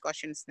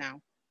discussions now.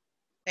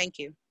 Thank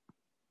you.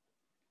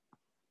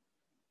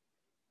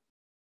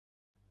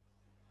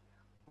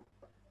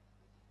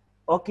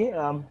 Okay.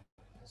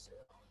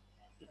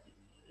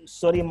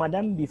 Sorry,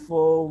 madam,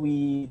 before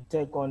we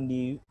take on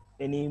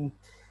anyone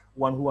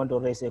who want to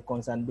raise a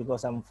concern,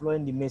 because I'm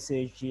flowing the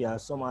message here.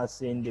 Some are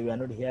saying they were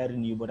not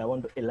hearing you, but I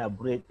want to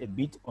elaborate a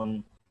bit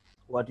on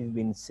what you've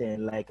been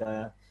saying. Like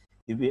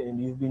you've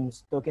been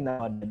talking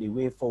about the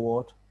way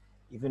forward,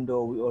 even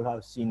though we all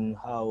have seen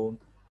how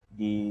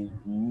the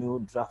new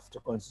draft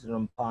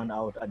constitution panned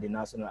out at the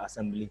National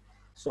Assembly.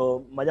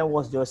 So madam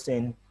was just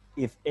saying,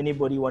 if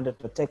anybody wanted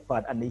to take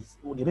part, and the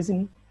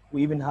reason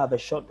we even have a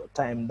short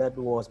time, that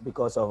was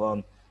because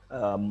of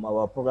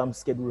our program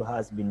schedule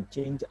has been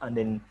changed, and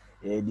then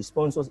the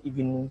sponsors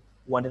even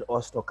wanted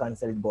us to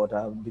cancel it, but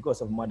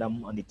because of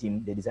madam and the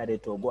team, they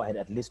decided to go ahead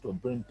at least to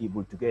bring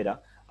people together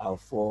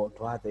to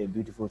have a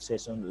beautiful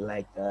session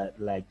like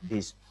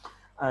this.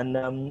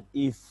 And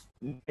if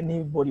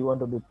anybody want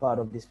to be part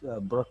of this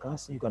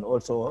broadcast, you can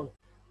also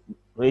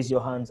raise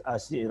your hands,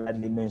 as you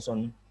rightly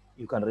mentioned.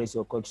 You can raise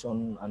your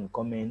question and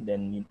comment,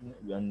 then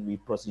when we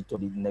proceed to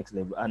the next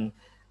level. And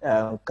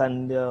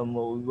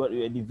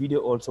the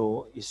video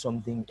also is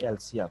something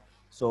else here.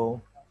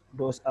 So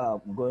those are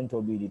going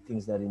to be the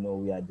things that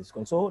we are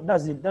discussing. So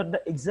that's it.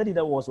 Exactly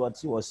that was what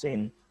she was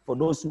saying. For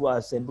those who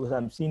are saying, because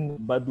I'm seeing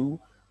Badu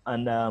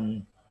and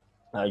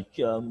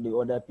the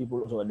other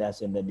people also are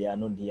saying that they are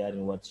not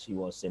hearing what she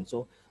was saying.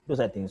 So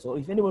those are things. So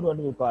if anybody want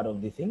to be part of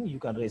the thing, you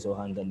can raise your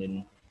hand, and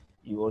then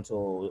you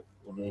also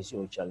raise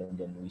your challenge,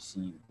 and we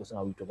see, because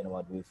now we're talking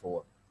about way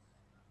forward.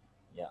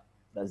 Yeah,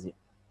 that's it.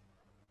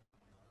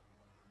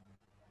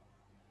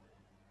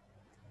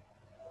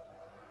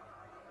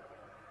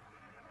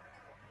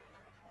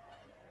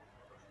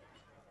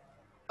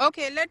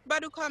 Okay, let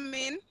Badu come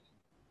in.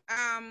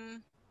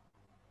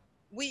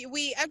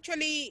 We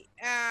actually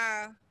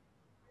have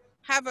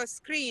a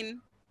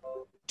screen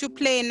to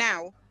play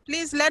now.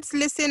 Please, let's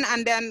listen,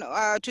 and then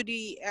to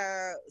the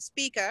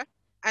speaker,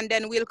 and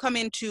then we'll come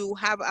in to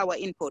have our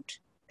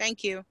input.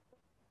 Thank you.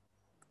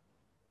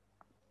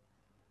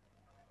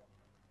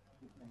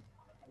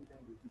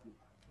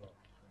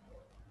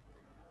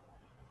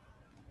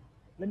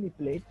 Let me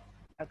play it.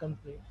 I can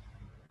play it.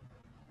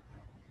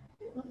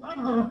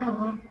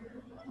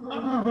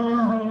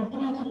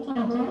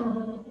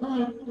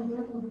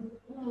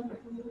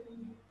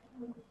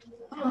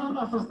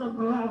 buses that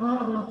we have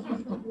more than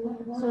 50,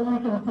 so we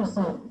can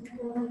proceed.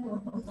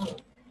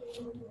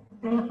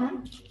 Thank you.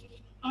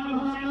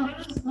 Honorable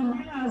members, the bill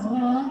has been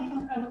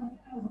moved and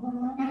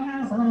it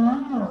has been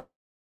moved.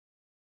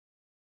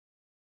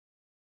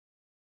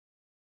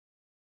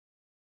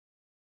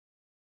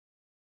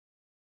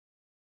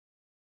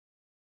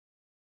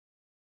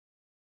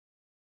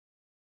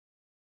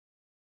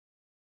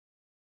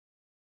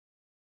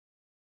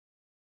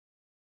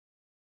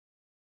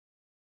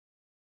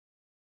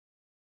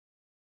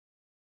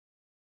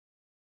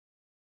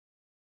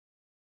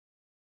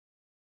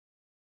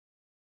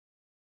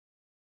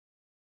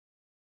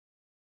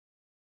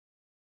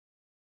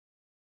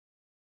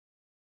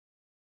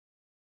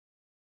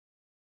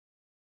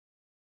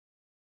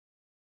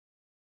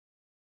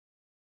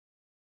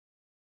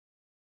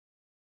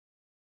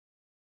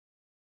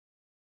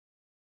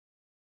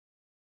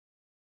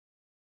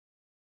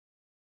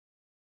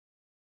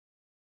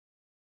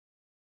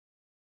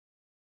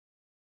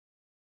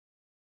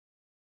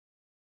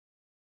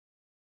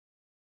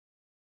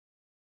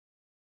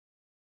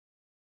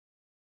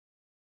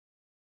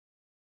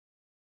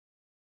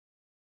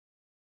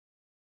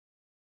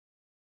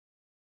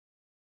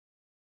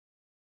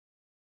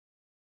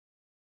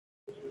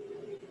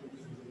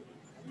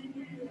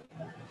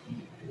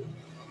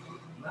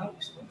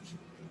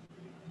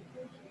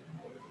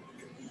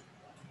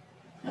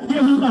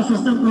 Given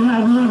buses that we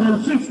have more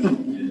than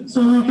 50,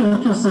 so we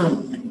can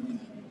proceed.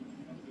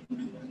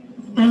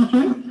 Thank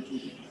you.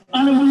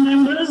 Honorable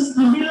members,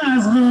 the bill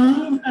has been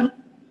moved and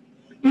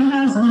it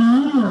has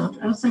been moved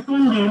and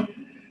seconded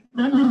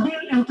that the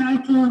bill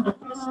entitled the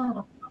President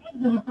of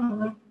the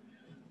Republic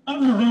of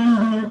the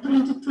Gambia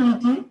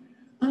 2020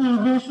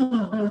 promulgation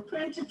of Bill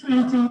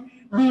 2020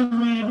 be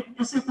read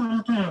a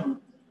second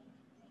time.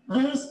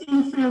 Those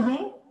in favor,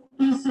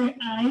 please say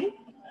aye.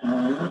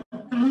 Can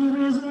you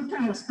raise your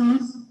tags,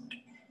 please?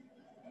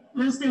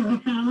 Let's take the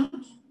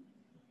count.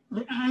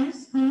 The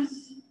ayes,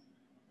 please.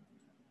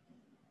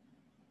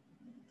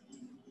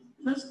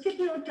 Let's keep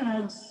your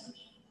tags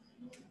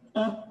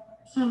up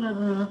so that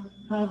we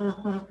have a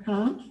quick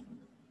count.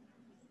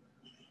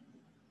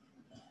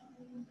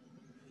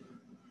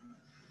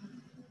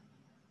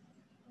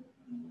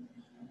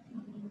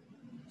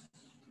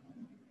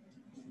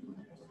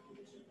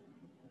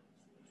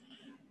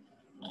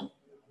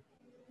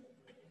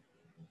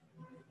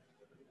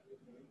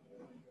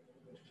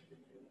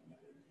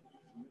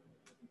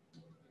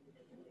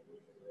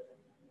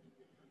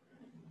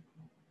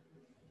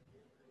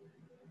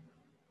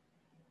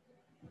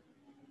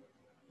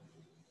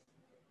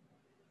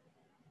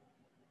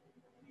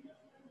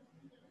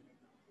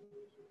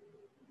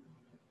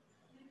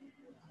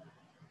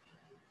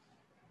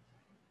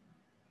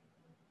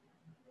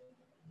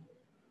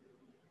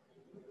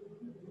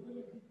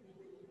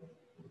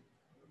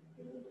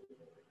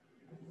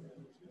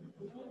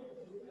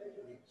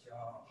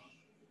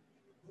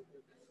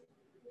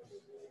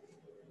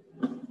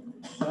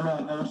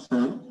 Someone else say,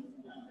 you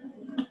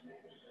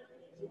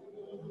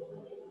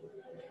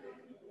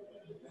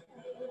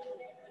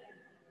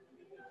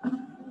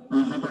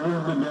should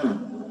ring the bell.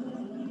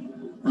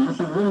 You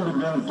should ring the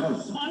bell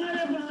first.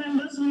 Honorable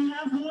members, we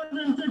have more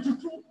than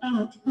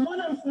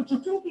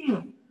 42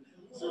 here.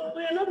 So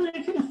we are not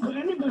waiting for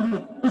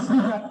anybody. This is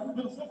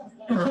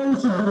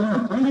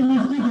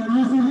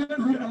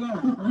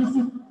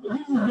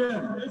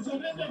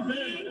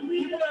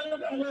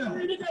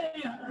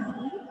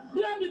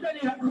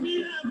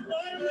we have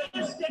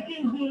always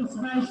taken votes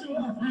by show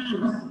of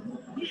hands.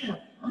 Here,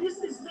 this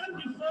is not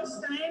the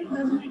first time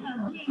that we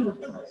are doing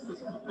this.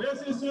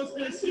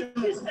 This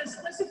is a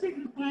specific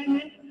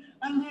requirement,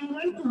 and we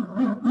want to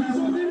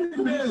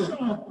make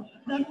sure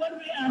that what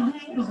we are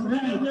doing is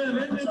right.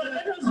 So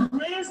let us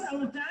raise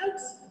our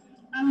tags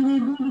and we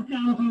do the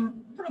counting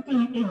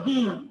properly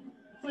again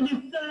for the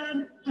third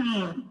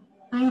time.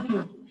 Thank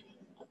you.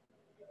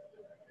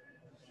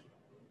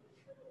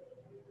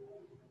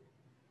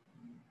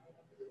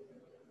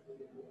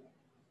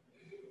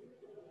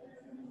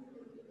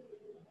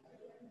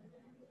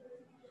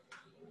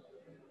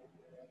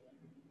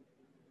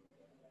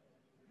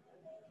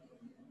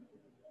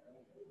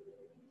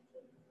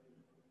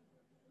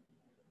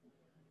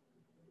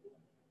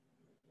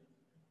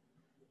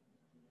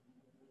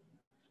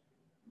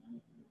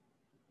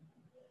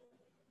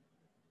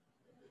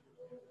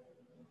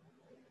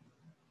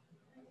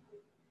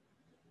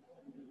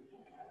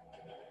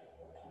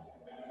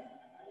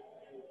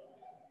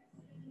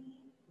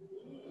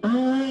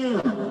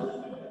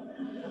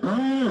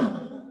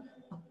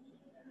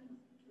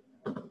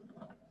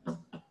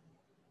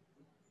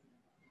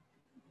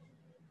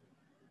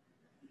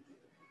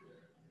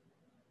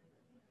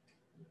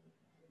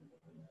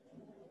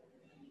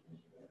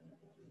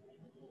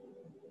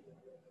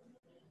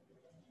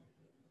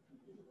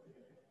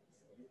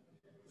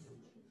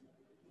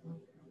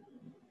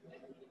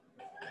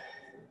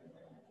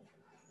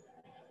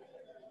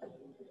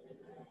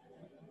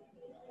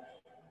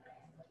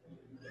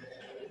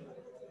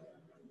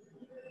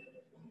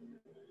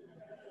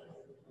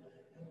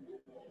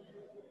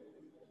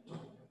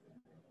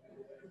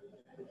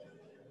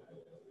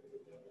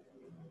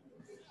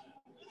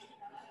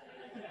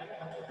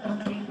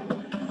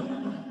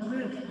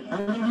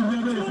 That's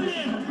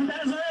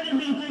already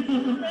been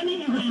taken. If any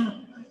event,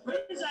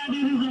 these are the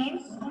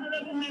results.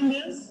 Honorable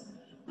members,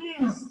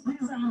 please,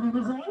 these are the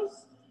results.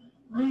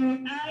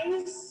 The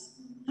ayes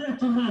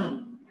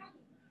 31,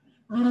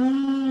 the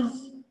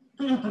noes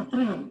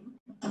 23.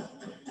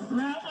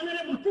 Now,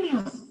 honorable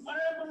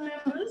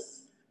members,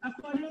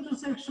 according to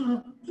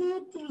section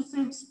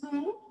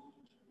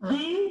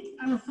 2262B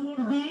and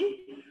 4B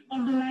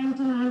of the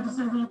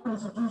 1997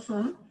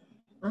 Constitution,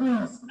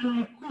 reads, and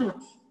I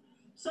quote,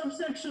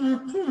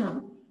 subsection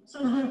 2,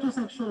 subject to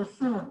section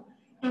 4,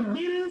 a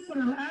bill for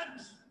an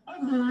act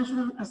of the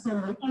National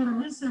Assembly under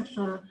this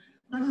section,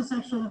 that is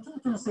section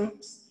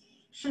 226,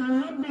 shall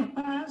not be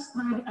passed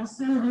by the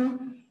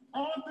Assembly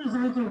or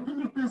presented to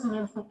the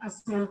President for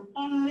assent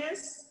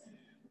unless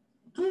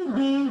 2B,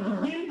 the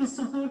bill is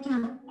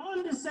supported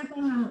on the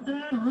second and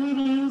third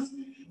readings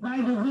by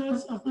the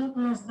votes of not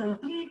less than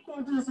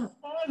 3/4 of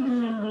all the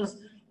members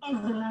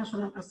of the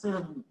National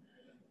Assembly.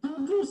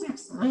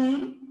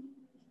 226B,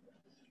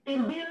 a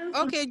bill...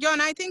 Okay, John,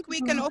 I think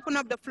we can open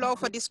up the floor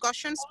for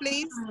discussions,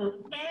 please.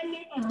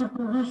 Any of the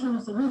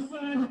provisions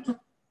referred to...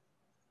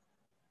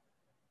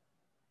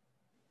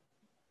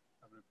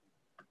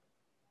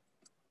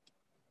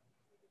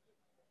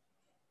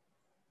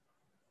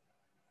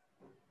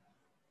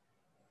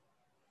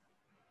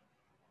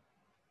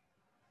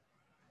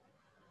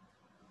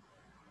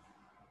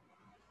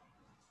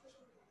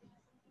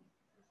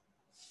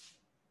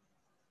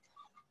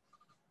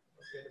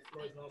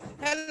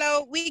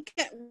 Hello, we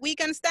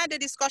can start the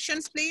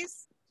discussions,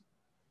 please.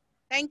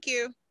 Thank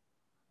you.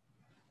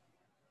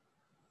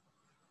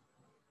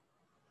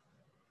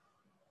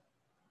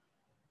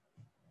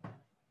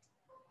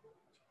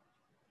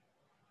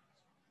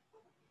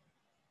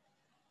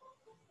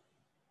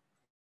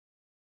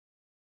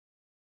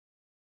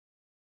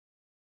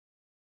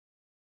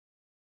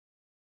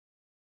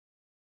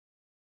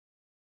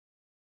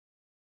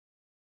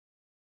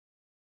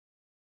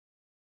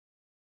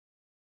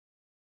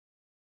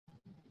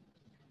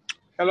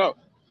 Hello.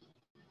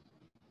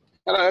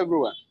 Hello,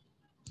 everyone.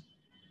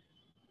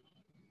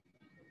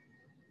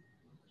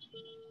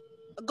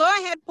 Go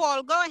ahead,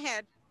 Paul, go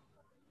ahead.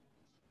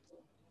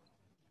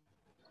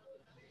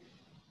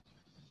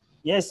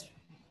 Yes.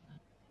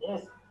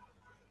 Yes.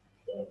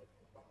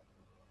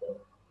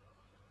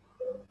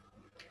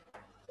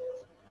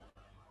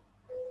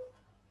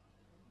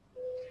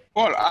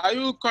 Paul, are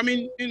you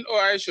coming in or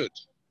I should?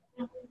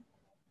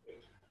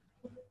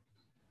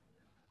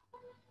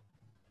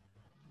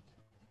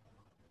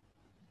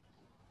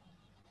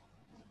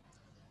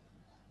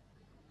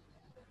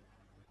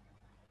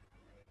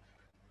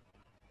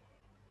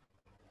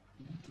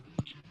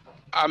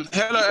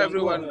 Hello,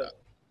 everyone.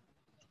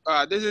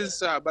 This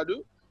is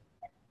Badu.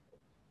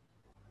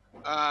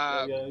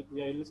 Yeah,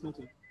 listening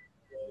to you.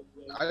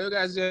 Are you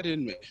guys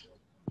hearing me?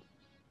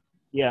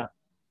 Yeah.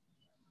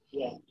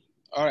 Yeah.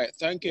 All right,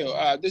 thank you.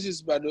 This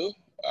is Badu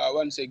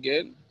once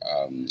again,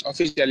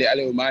 officially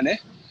Ali Umane.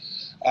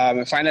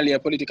 I'm finally a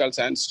political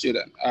science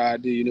student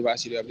at the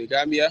University of the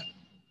Gambia.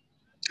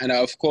 And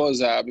of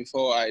course,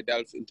 before I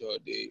delve into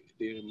the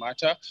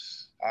matter,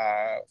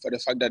 for the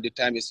fact that the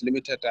time is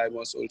limited, I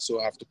must also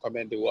have to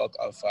commend the work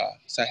of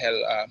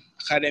Sahel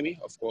Academy,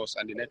 of course,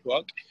 and the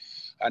network,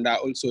 and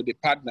also the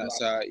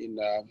partners in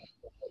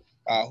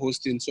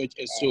hosting such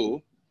a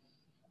show.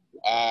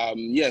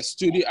 Yes,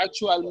 to the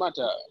actual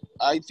matter,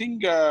 I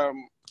think the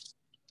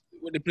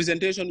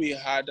presentation we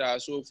had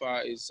so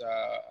far is,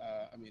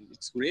 I mean,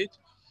 it's great.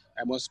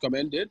 I must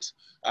commend it.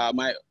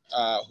 My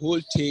whole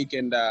take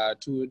in the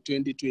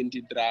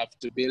 2020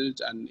 draft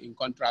build, and in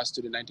contrast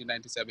to the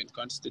 1997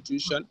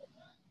 Constitution,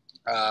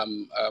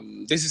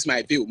 this is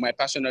my view, my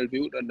personal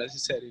view, not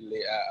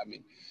necessarily, I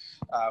mean,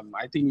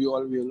 I think we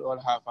all will all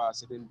have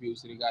certain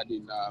views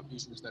regarding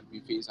issues that we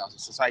face as a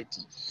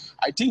society.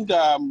 I think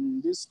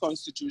this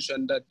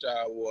constitution that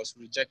was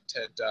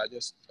rejected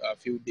just a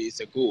few days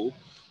ago,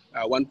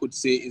 one could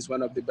say is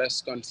one of the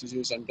best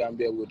constitutions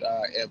Gambia would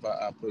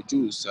ever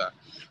produce.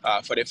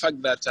 For the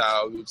fact that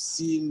we've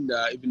seen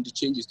even the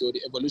changes, though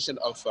the evolution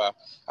of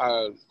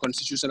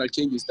constitutional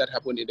changes that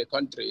happened in the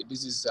country,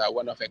 this is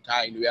one of a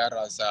kind,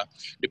 whereas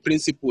the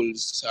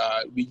principles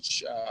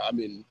which, I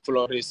mean,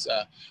 flourish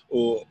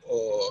or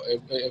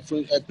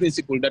a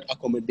principle that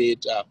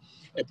accommodate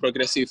a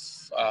progressive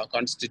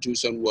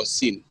constitution was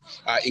seen.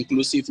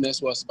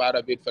 Inclusiveness was part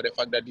of it, for the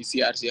fact that the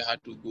CRC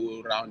had to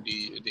go around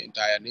the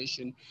entire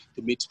nation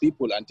to meet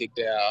people and take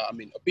their, I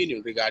mean,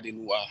 opinion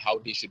regarding how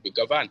they should be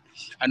governed.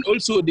 And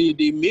also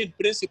the main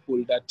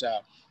principle that,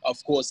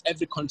 of course,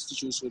 every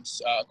constitution,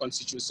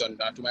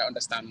 to my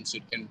understanding,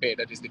 should convey,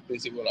 that is the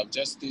principle of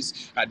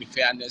justice, the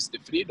fairness, the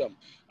freedom,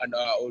 and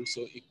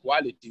also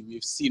equality.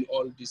 We've seen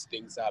all these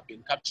things have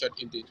been captured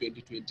in the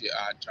 2020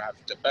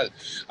 draft bill.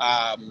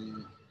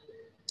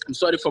 I'm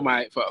sorry for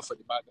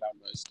the background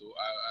noise too.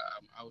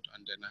 I'm out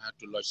and then I had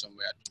to lodge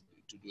somewhere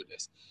to do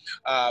this.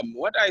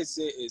 What I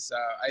say is,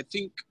 I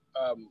think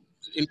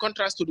in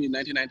contrast to the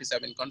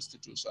 1997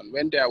 Constitution,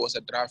 when there was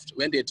a draft,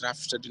 when they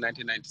drafted the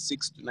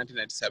 1996 to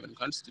 1997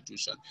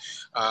 Constitution,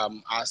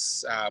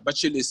 as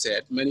Bachelet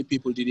said, many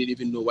people didn't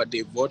even know what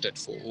they voted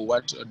for or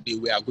what they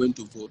were going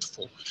to vote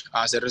for.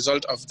 As a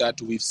result of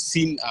that, we've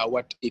seen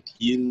what it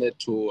yielded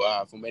to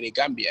for many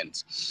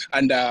Gambians.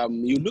 And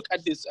you look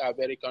at this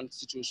very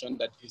Constitution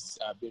that is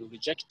being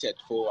rejected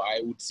for,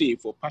 I would say,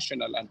 for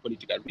personal and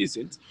political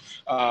reasons,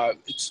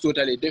 it's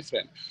totally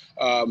different.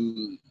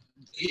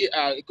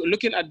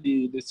 Looking at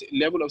the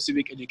level of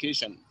civic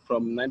education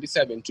from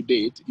 97 to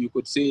date, you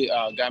could say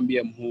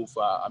Gambia moved,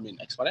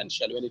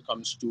 exponentially when it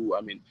comes to,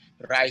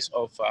 rise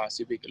of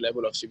civic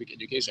level of civic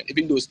education.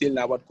 Even though still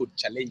now what could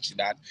challenge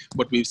that,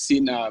 but we've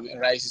seen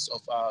rises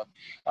of,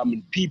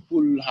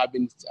 people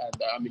having,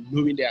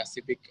 knowing their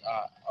civic,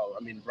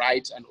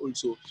 rights, and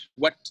also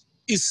what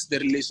is the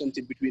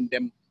relationship between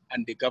them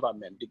and the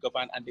government, the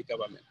governed and the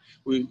government.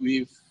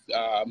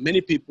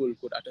 Many people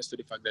could attest to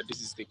the fact that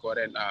this is the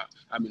current,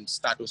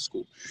 status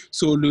quo.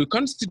 So the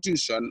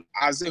Constitution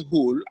as a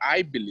whole,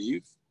 I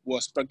believe,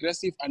 was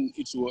progressive, and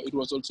it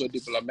was also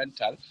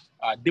developmental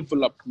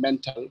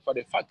for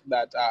the fact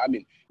that,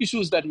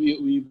 issues that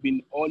we've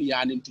been all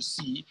yearning to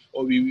see,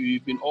 or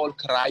we've been all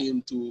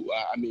crying to,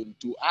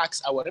 to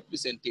ask our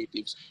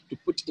representatives to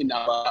put in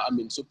our,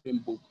 Supreme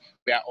Book,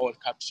 we are all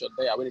captured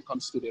there when it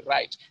comes to the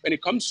right, when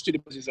it comes to the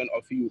position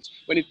of youth,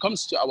 when it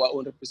comes to our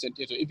own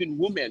representation, even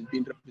women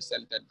being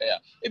represented there,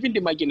 even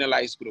the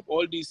marginalized group,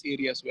 all these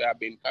areas were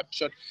being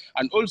captured.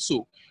 And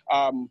also,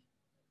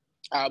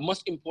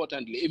 most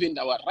importantly, even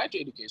our right to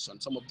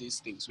education, some of these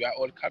things, we are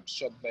all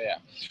captured there.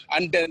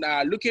 And then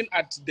looking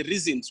at the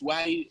reasons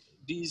why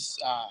this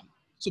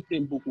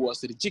Supreme Book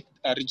was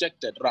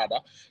rejected, rather,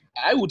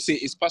 I would say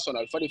is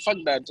personal, for the fact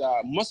that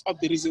most of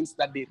the reasons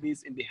that they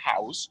raised in the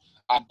House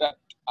are that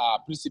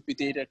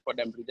precipitated for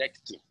them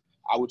rejecting,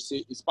 I would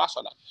say is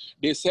personal.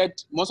 They said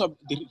most of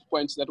the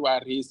points that were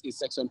raised is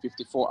Section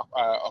 54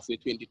 of the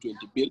 2020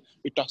 bill.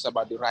 It talks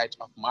about the right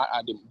of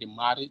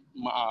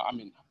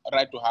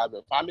right to have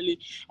a family,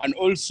 and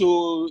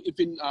also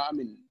even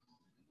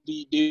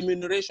the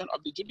remuneration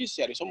of the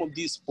judiciary. Some of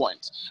these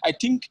points, I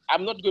think,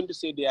 I'm not going to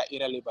say they are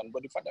irrelevant,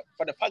 but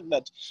for the fact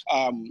that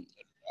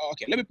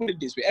okay, let me put it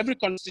this way. Every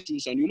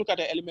constitution, you look at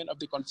the element of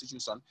the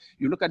constitution,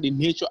 you look at the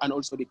nature and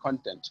also the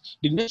content.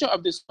 The nature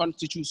of this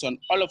constitution,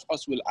 all of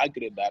us will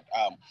agree that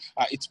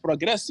it's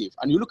progressive.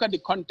 And you look at the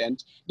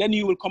content, then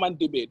you will come and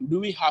debate.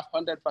 Do we have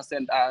 100%,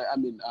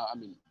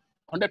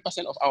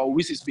 100% of our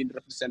wishes being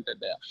represented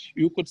there?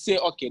 You could say,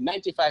 okay,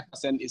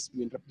 95% is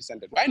being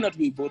represented. Why not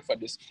we vote for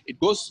this? It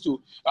goes to,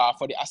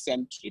 for the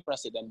assent to the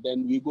president,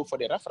 then we go for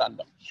the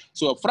referendum.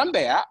 So from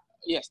there,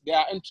 yes, there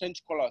are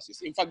entrenched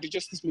clauses. In fact, the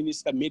Justice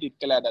Minister made it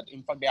clear that,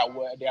 in fact, there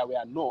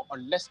were no,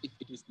 unless it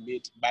is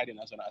made by the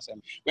National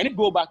Assembly. When it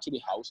go back to the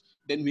House,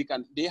 then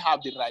they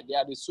have the right, they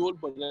are the sole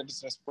body that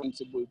is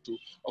responsible to,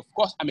 of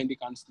course, amend the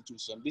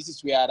Constitution. This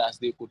is whereas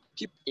they could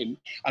keep in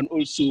and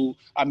also,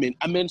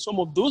 amend some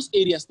of those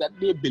areas that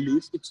they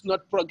believe it's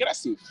not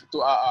progressive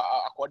to,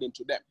 according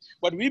to them.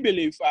 But we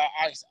believe,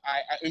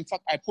 in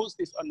fact, I post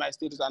this on my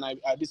status, and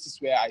this is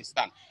where I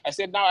stand. I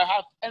said, now I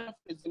have enough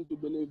reason to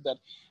believe that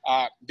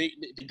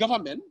the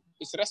government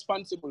is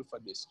responsible for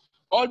this.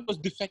 All those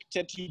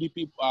defected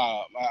UDP,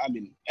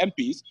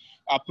 MPs,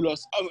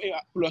 plus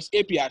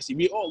APRC,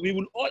 we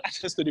will all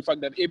attest to the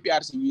fact that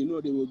APRC, we know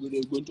they were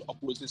going to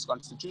oppose this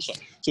constitution.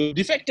 So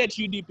defected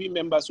UDP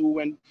members who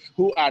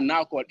are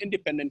now called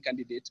independent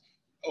candidates,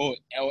 or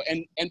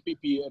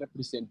NPP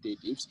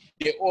representatives,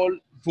 they all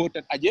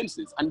voted against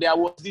this. And there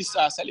was this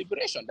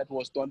celebration that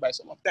was done by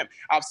some of them.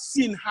 I've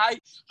seen high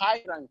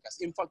rankers,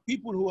 in fact,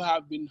 people who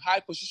have been high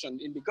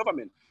positioned in the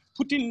government,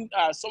 putting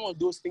some of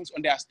those things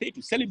on their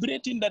status,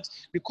 celebrating that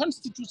the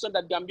constitution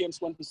that Gambians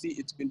want to see,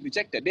 it's been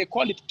rejected. They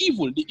call it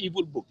evil, the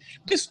evil book.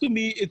 This to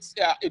me, it's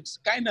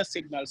kind of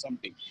signals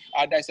something.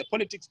 There's a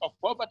politics of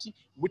poverty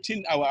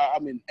within our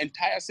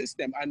entire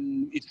system,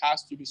 and it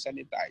has to be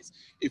sanitized.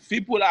 If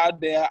people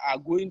out there are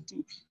going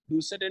to do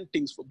certain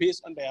things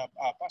based on their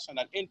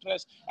personal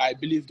interest, I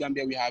believe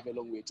Gambia, we have a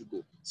long way to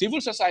go.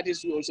 Civil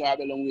societies will also have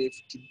a long way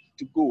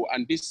to go,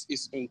 and this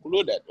is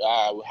included.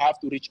 We have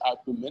to reach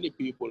out to many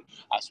people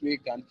as we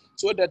can,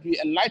 so that we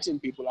enlighten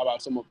people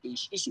about some of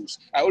these issues.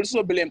 I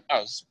also blame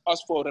us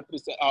for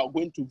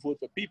going to vote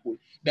for people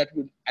that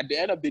will, at the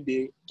end of the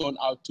day, turn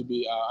out to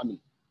be,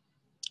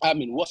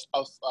 worst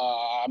of,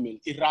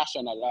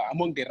 irrational,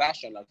 among the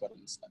rational, for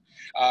instance.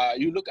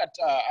 You look at,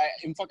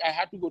 in fact, I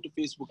had to go to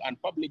Facebook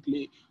and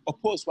publicly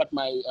oppose what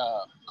my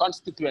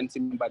constituency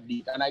member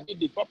did, and I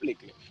did it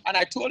publicly. And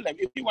I told them,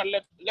 if you want,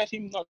 let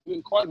him not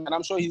even call me, and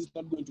I'm sure he's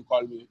not going to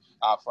call me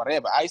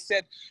forever. I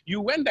said, you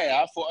went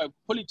there for a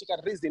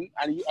political reason,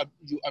 and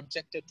you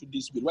objected to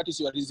this bill. What is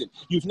your reason?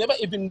 You've never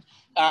even,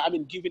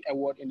 given a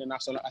word in the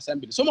National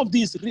Assembly. Some of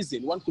these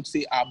reasons, one could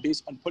say, are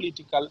based on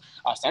political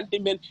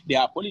sentiment. They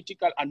are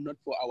political and not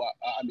for our,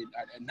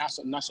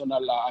 national,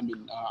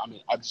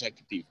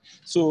 objective.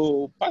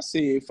 So, per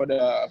se, for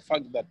the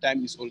fact that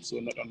time is also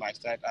not on my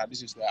side,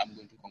 this is where I'm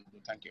going to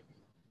conclude. Thank you.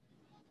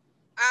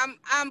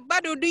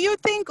 Badu, do you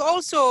think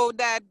also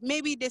that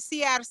maybe the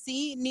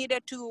CRC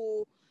needed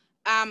to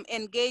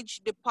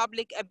engage the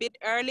public a bit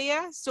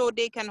earlier so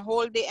they can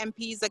hold the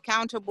MPs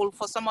accountable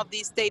for some of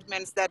these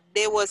statements that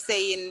they were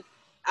saying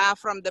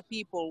from the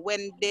people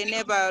when they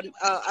never,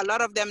 a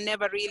lot of them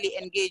never really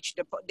engaged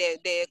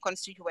the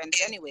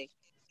constituents anyway?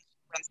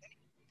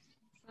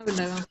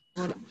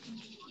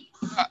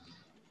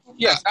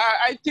 Yes,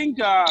 I think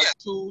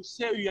to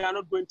say we are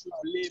not going to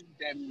blame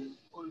them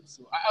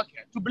also.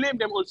 Okay, to blame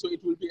them also,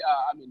 it will be,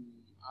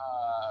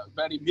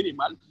 very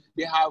minimal.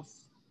 They have,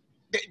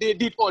 they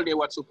did all they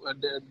what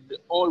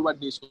all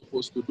what they're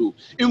supposed to do.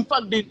 In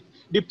fact,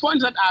 the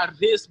points that are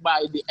raised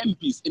by the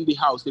MPs in the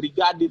House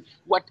regarding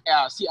what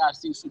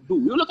CRC should do.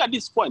 You look at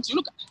these points.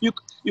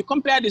 You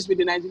compare this with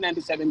the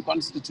 1997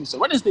 Constitution.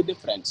 What is the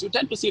difference? You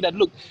tend to see that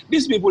look,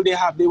 these people they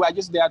were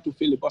just there to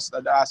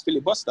filibuster as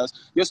filibusters,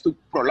 just to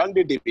prolong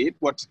the debate.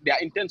 But their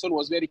intention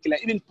was very clear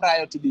even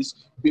prior to this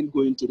being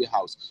going to the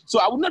House.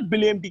 So I would not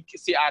blame the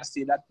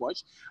CRC that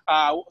much.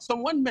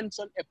 Someone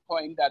mentioned a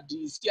point that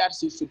the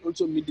CRC should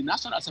also meet the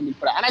National Assembly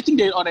prior, and I think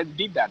they already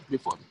did that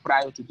before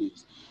prior to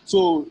this.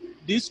 So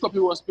this copy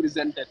was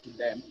presented to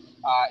them.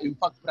 In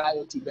fact,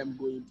 prior to them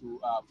going to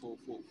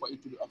for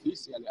it to be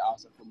officially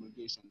as a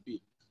promulgation bill.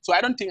 So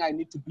I don't think I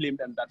need to blame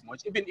them that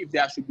much. Even if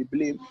there should be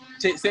blame,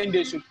 saying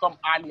they should come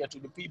earlier to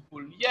the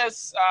people.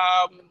 Yes,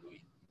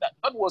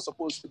 that was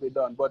supposed to be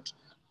done, but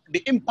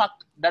the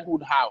impact that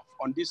would have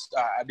on this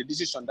the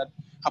decision that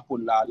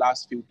happened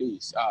last few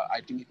days,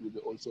 I think it will be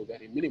also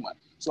very minimal.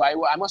 So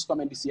I must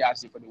commend the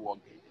CRC for the work.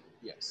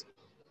 Yes.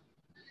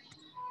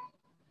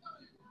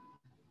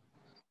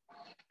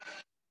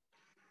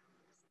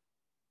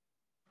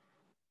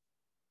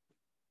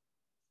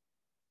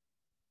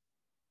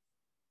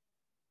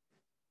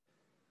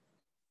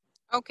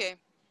 Okay,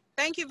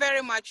 thank you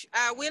very much.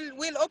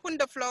 We'll open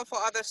the floor for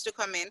others to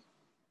come in.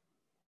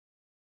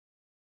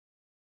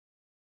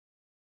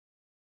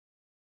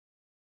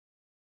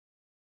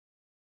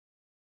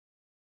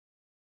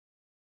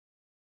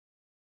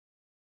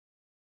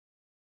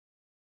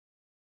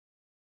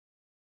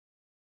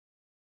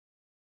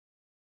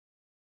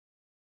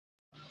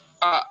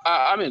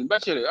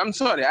 Bashir, I'm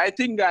sorry. I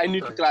think I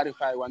need to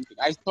clarify one thing.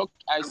 I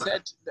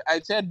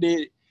said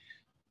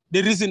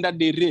the reason that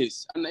they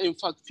raised, and in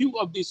fact, few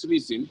of these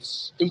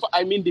reasons, in fact,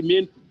 I mean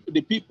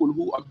the people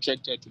who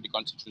objected to the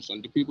constitution,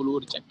 the people who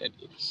rejected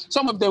it.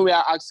 Some of them were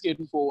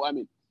asking for,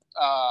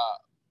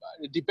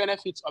 the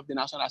benefits of the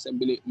National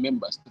Assembly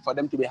members for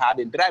them to be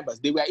hardened drivers.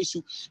 They were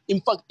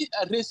in fact,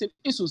 raising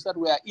issues that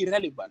were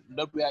irrelevant,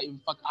 that were in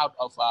fact out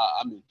of,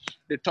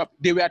 the top.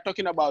 They were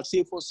talking about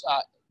CFOs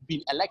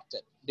being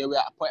elected. They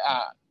were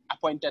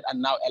appointed and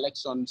now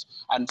elections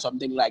and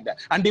something like that.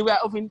 And they were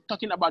often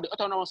talking about the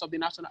autonomous of the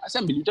National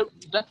Assembly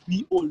that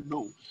we all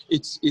know.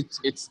 It's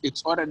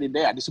already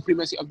there, the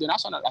supremacy of the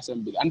National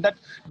Assembly. And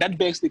that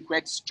begs the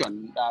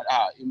question,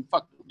 in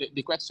fact,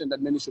 the question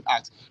that many should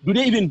ask, do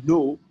they even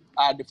know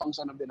the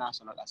function of the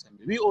National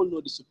Assembly? We all know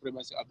the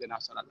supremacy of the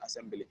National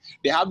Assembly.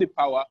 They have the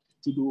power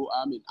to do,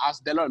 as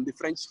Delon, the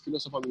French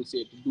philosopher will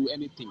say, to do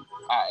anything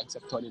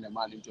except turning a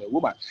man into a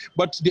woman.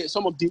 But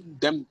some of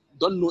them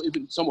don't know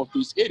even some of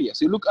these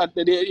areas. You look at,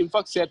 they in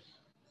fact said,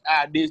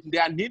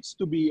 there needs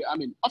to be,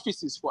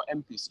 offices for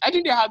MPs. I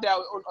think they have their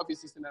own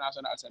offices in the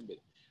National Assembly.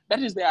 That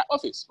is their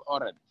office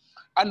already.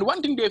 And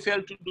one thing they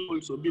failed to do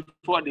also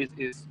before this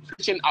is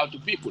reaching out to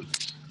people.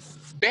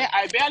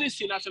 I barely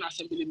see National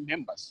Assembly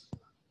members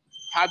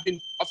having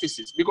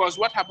offices, because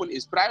what happened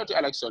is prior to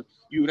election,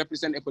 you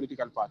represent a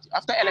political party.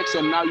 After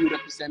election, now you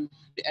represent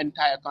the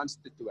entire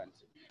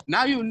constituency.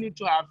 Now you need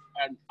to have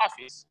an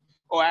office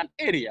or an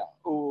area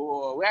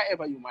or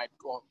wherever you might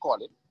call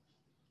it.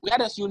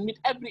 Whereas you meet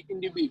every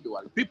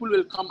individual, people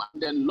will come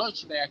and then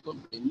lodge their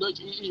complaint,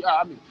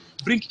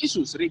 bring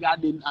issues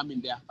regarding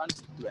their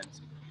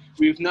constituency.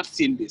 We've not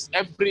seen this.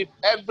 Every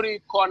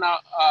corner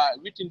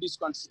within these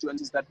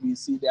constituencies that we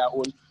see their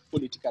own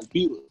political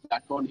bureaus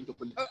that turn into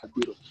political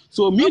bureaus.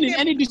 So meaning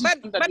any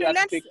decision that we have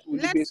to take will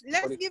be based on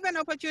let's give an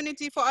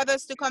opportunity for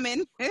others to come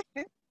in.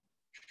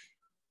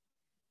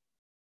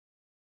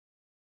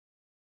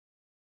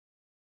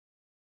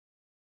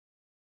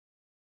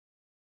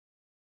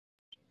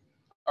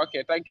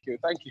 Okay, thank you.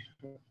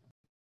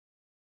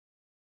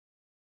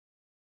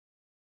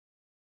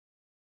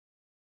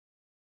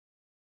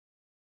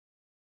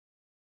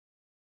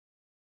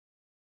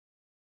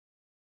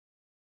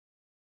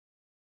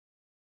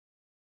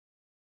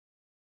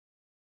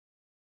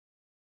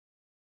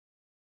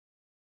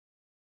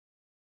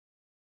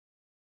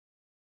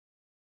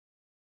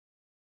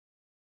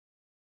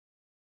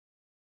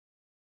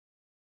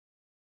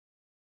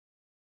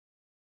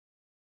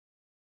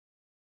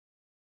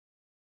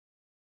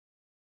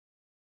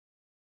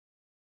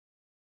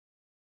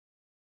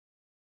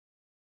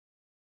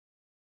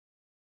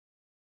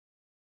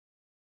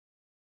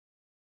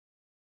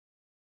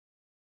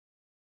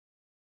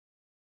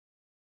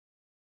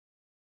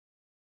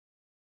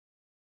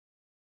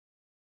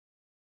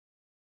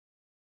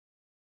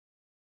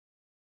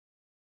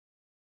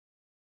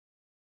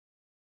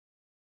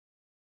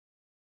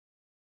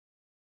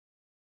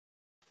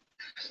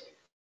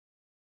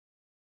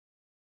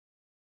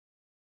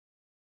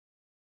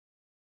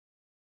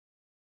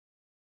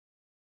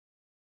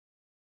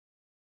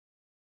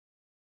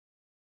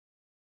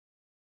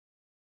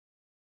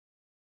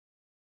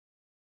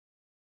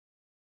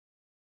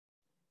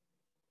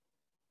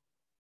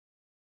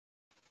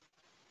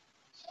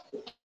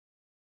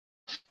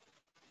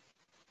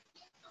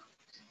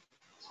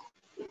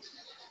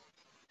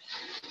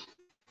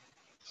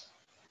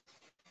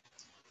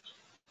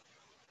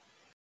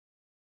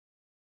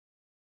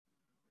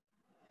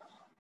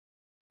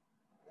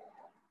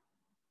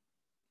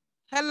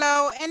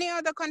 Hello, any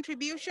other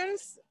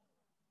contributions?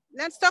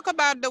 Let's talk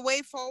about the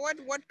way forward.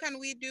 What can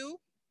we do?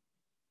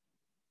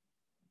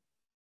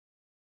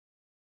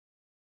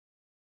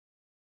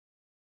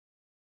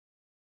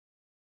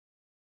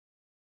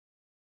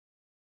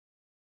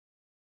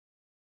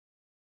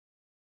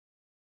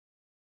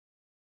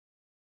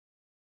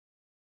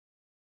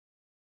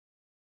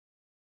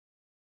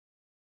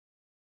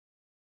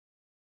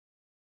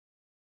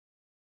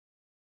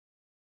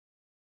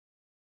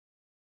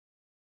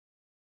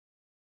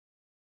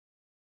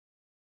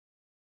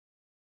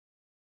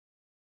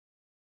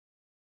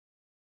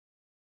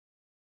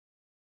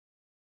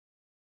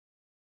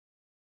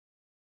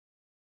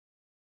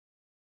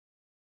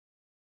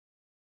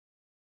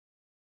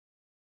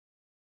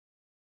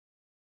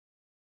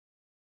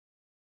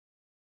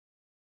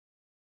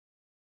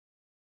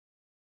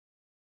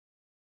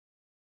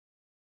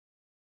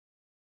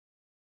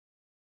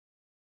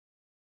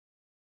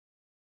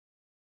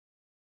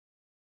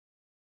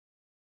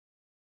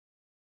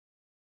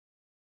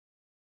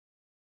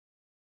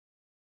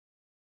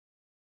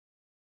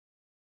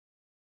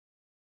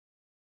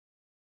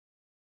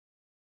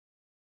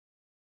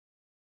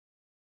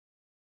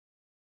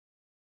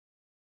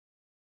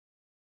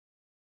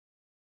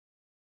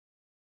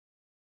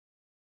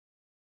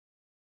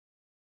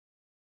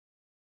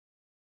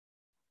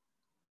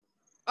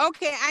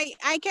 Okay,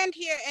 I can't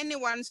hear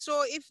anyone.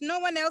 So if no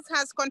one else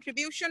has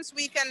contributions,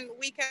 we can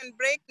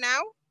break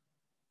now.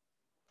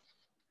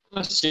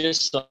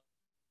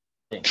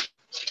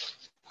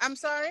 I'm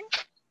sorry.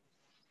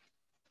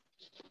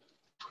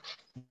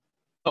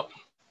 Oh.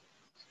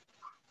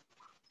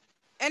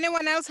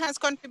 Anyone else has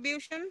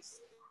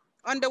contributions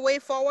on the way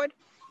forward?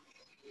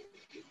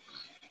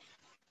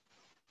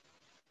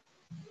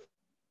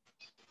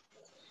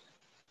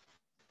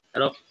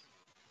 Hello.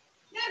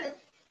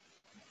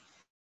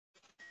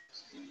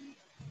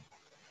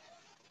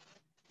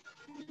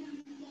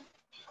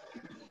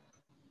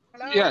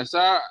 Hello? Yes,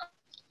 I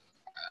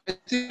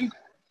think,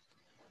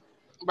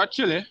 but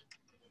actually,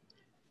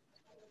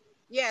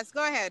 yes,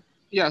 go ahead.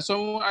 Yeah,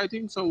 so I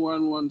think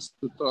someone wants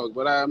to talk,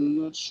 but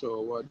I'm not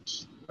sure what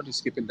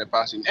is keeping the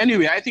person.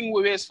 Anyway, I think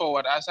we ways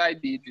forward, as I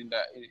did in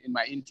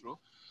my intro,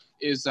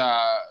 is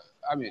I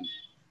mean,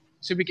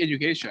 civic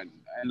education,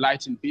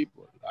 enlighten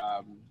people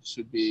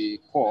should be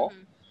core,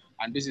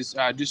 and this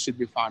should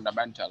be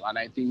fundamental. And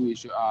I think we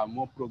should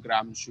more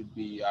programs should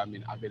be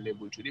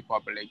available to the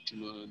public to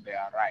know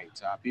their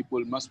rights.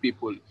 Most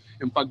people,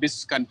 in fact,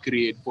 this can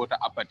create voter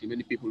apathy.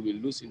 Many people will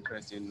lose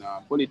interest in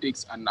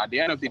politics, and at the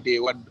end of the day,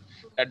 what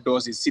that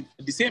does is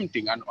the same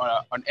thing, and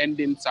on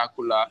ending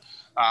circular.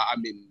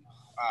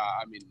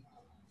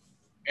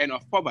 End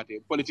of poverty,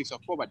 politics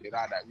of poverty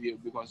rather,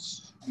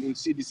 because you'll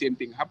see the same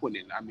thing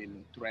happening,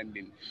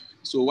 trending.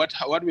 So what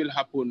will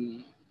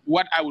happen,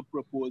 what I would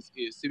propose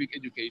is civic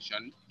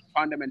education,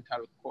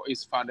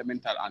 is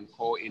fundamental and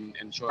core in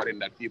ensuring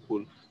that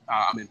people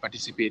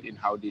participate in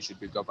how they should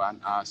be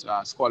governed. As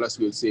scholars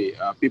will say,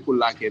 people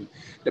lacking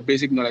the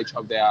basic knowledge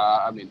of their,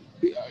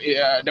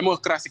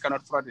 democracy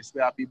cannot flourish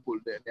where people,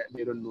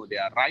 they don't know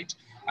their right,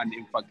 and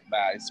in fact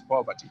there is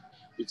poverty,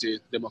 which is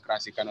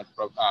democracy cannot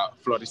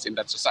flourish in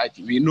that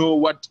society. We know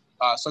what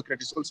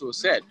Socrates also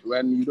said: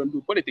 when you don't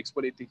do politics,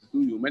 politics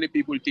do you. Many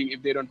people think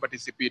if they don't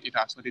participate, it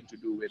has nothing to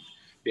do with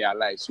their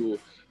life. So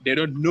they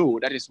don't know.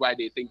 That is why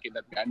they're thinking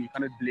that, and you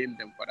cannot blame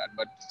them for that.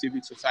 But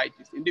civic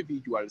societies,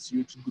 individuals,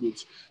 youth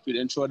groups should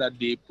ensure that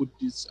they put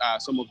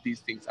some of these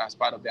things as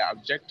part of their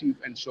objective,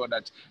 ensure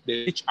that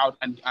they reach out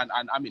and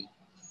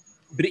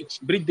bridge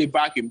the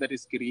vacuum that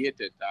is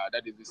created,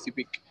 that is the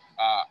civic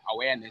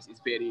awareness is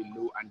very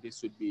low, and this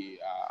should be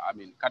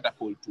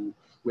catapult to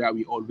where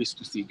we all wish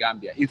to see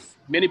Gambia. If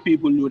many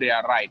people knew they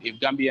are right, if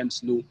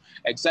Gambians knew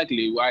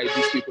exactly why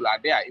these people are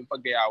there, in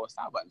fact they are our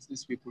servants,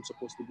 these people are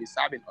supposed to be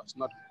serving us,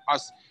 not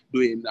us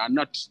doing,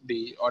 not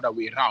the other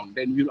way around,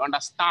 then we'll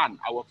understand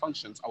our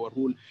functions, our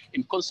role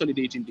in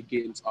consolidating the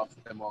gains of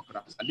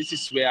democracy, and this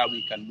is where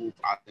we can move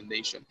as a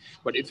nation.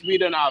 But if we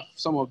don't have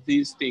some of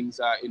these things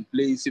in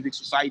place, civic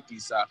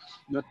societies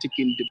not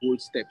taking the bold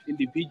step,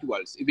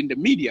 individuals, even the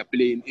media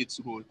playing its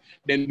role,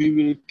 then we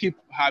will keep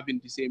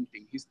having the same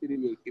thing. History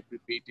will keep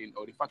repeating,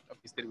 or the fact of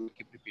history will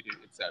keep repeating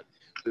itself.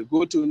 We'll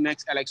go to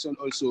next election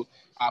also,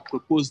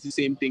 propose the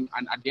same thing,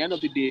 and at the end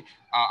of the day,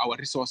 our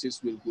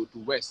resources will go to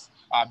West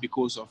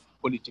because of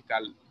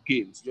political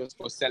gains, just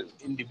for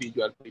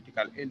individual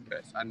political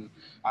interest, and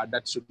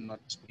that should not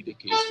be the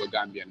case for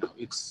Gambia now.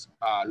 It's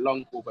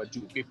long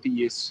overdue, 50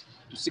 years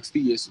to 60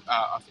 years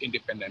of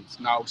independence,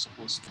 now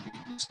supposed to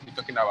be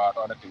talking about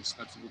other things,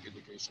 not civic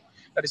education.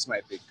 That is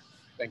my take.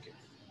 Thank you.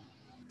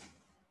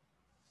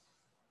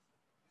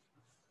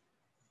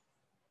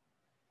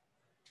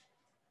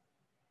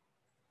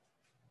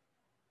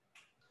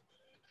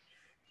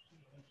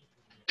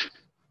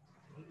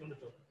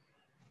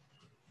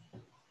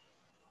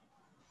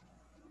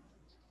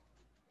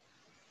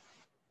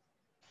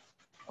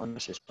 on the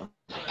system.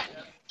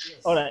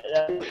 All right.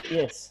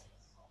 Yes.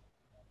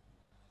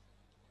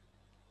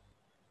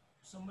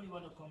 Somebody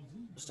want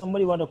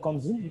to come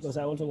in because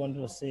I also want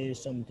to say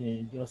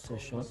something. Just a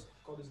short.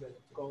 Call this guy.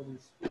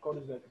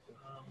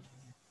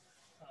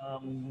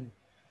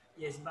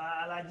 Yes,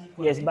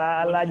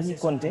 Balaji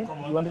Conte.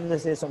 You wanted to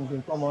say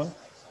something? Come on.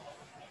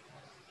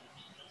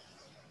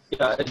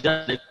 Yeah,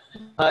 exactly.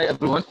 Hi,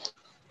 everyone.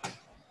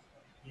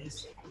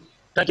 Yes.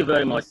 Thank you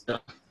very much.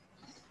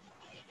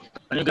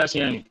 Can you guys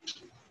hear me?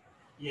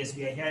 Yes,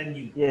 we are hearing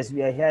you. Yes,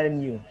 we are hearing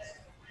you.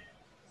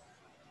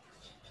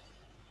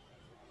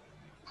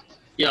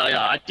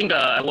 Yeah. I think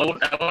I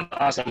want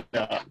to ask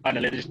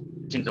analysis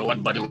into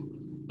what Badu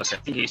was. I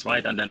think he's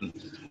right, and then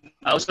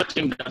I also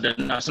think that the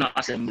National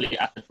Assembly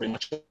acted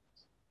prematurely,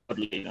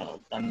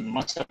 and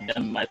most of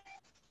them, I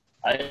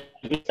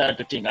started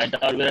to think, I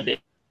doubt whether they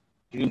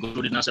even go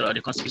to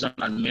the Constitution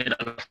and made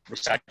a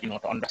research,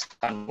 to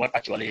understand what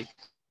actually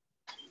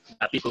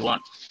people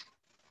want.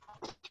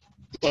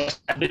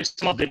 Because I believe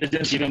some of the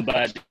reasons given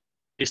by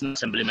these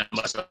assembly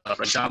members,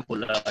 for example,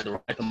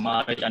 the right to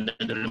marry and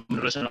the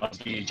remuneration of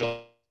the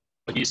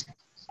judges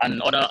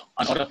and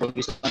other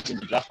provisions in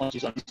the draft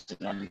constitution,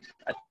 and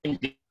I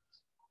think they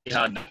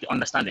had the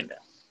understanding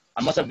there.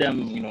 And most of them,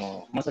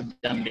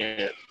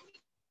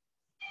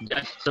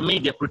 to me,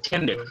 they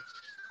pretended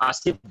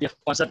as if they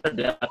consulted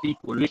their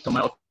people, which, to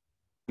my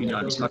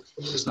opinion, was not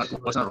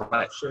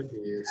right.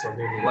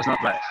 It was not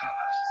right.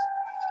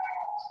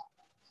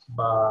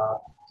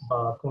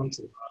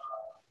 Conte.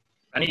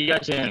 Can you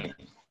guys hear me?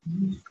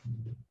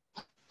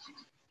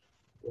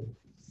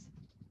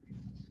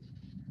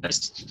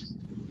 Yes.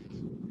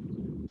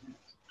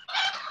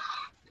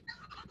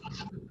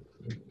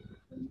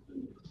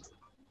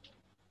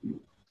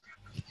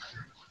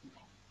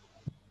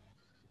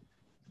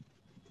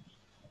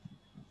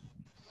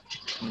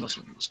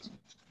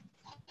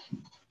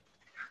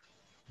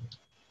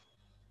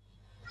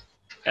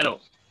 Hello.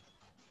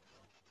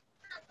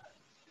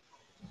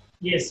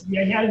 Yes, we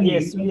are hearing you.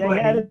 Yes, we are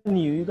hearing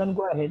you. You can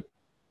go ahead.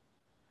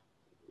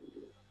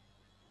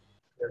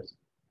 Yes.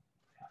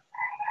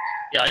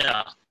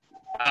 Yeah.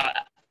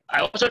 I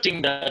also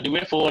think that the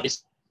way forward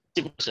is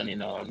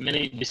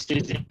many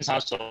citizens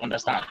have to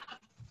understand.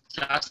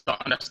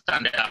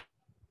 That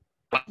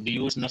what the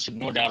youth should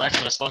know their rights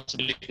and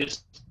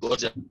responsibilities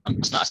towards the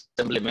National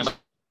Assembly members.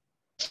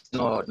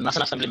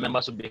 National Assembly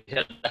members should be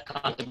held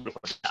accountable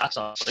for their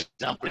actions. For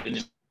example, in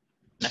the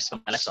next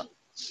election,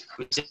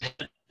 we should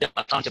hold them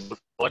accountable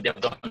for what they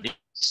have done on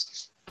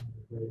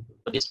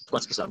this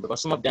constitution,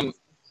 because some of them,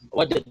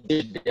 what they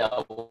did there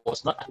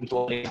was not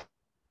actually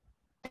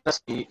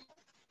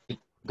the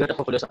greater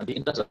population, the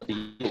interest of the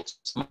youth,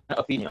 my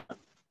opinion.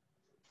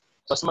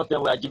 So some of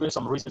them were given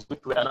some reasons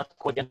which were not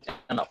cogent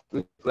enough,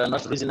 which were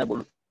not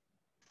reasonable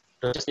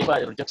to justify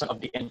the rejection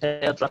of the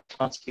entire draft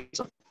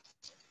constitution.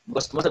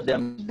 Because most of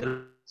them,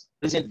 the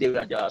reason they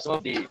were there, some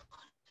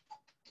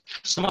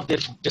of the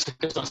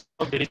justifications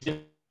of the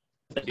reason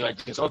that they were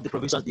giving, some of the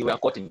provisions they were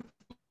quoting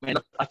were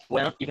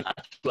not even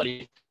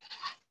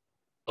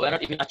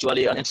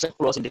actually an intent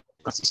clause in the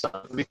constitution.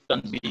 We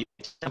can be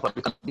tempered,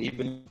 we can be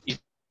even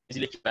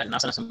easily by the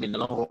National Assembly in the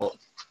long run.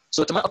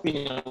 So, to my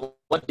opinion,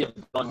 what they've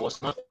done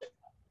was not.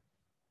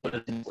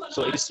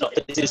 So it is up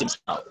to the citizens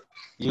now.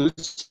 You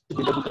should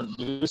be able to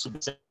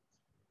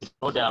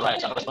know their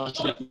rights and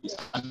responsibilities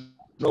and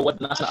know what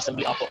the National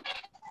Assembly are for.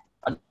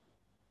 And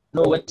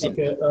know what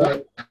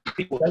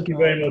people. Thank you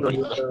very much,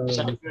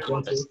 Mr.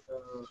 Conte.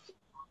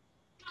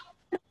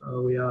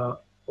 We are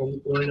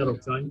running out of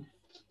time.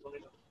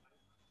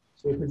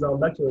 So please, I would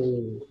like to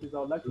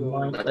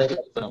remind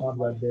all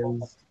that there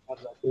is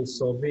a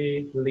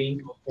survey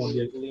link on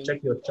the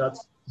check your chat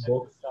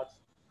box.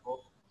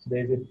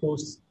 There is a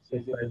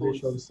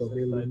post-sensitization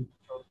survey link.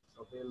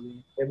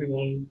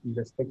 Everyone is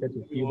expected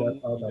to fill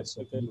that out as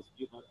submit.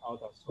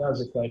 That's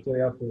the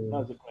criteria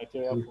for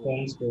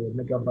reforms for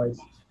megabytes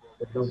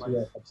for those who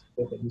have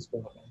participated in this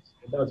conference.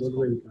 That's the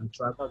way you can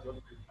track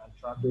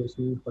those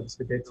who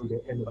participated to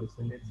the end of the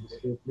conference.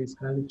 So please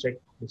kindly check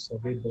the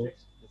survey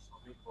box,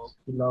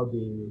 fill out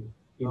the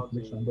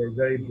information. They're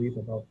very brief,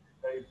 about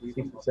 6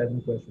 to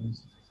 7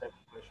 questions,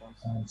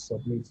 and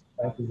submit.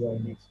 Thank you very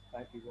much.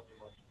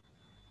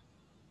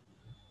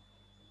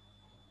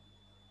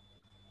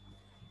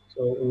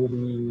 So we'll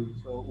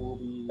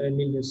be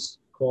ending this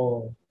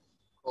call.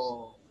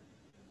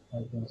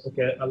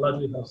 Okay, I'll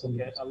let you have some.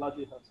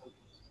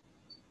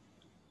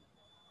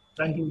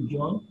 Thank you,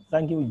 John.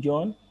 Thank you,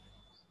 John.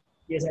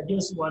 Yes, I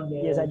just want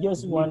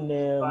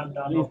the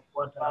rundown of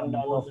what Bodu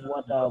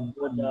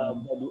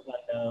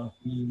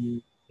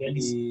and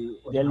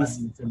the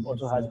list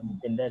also has been,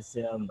 and that's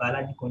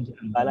Balaji Conte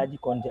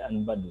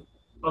and Badu.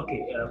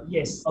 Okay,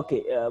 yes.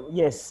 Okay,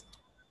 yes.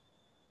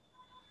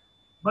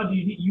 But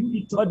you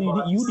did talk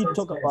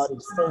about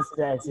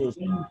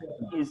sensitization.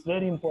 It's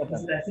very important.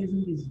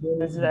 Sensitization is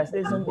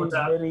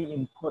very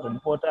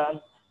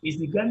important. Is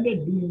the Gambia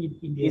doing it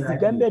in the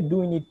right way?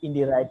 Doing it in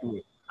the right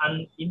way?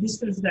 And in this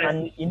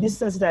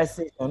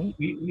sensitization,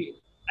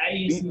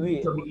 IEC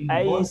need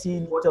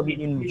to be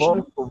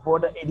involved for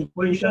voter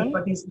education.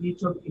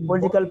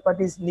 Political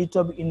parties need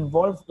to be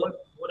involved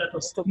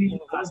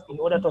in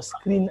order to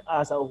screen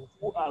us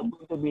who are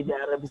going to be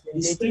their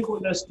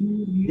representatives.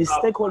 The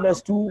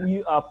stakeholders too,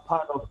 we are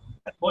part of.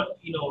 But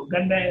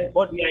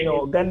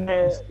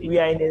Gambia, we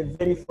are in a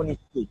very funny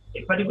state.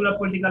 A particular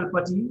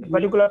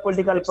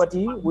political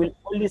party will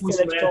only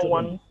select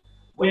someone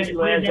who is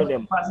loyal to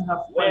them.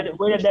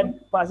 Whether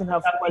that person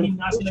have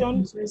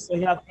qualifications,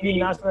 they have any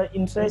national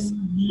interest,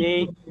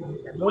 they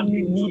don't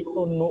need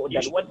to know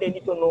that. What they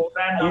need to know,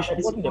 are you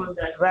supporting them?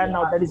 Right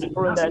now, that is the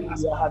problem that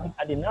we are having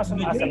at the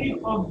National Assembly.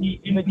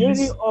 The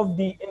majority of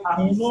the MPs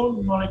have no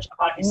knowledge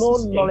about the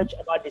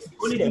system.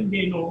 The only thing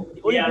they know,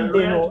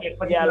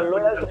 they are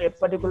loyal to a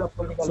particular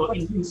political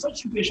party. So in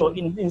such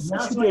situations,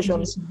 national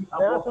interest is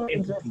above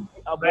everything.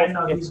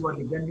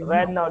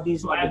 Right now, this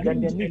is what the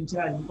Gambian needs.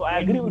 So I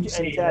agree with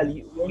you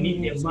entirely when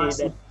you say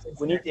that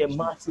we need a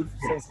massive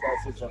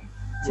sensitization.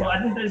 So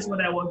I think that is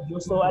what I want.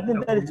 Just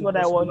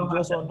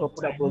to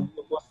put up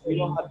because we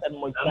don't have that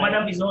much time.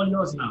 Madam is all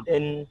yours now.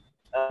 And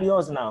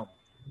yours now.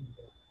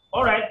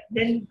 All right,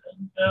 then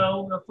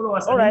follow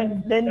us. All right,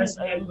 then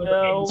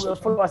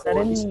follow us, and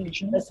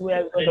then that's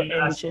where we're going to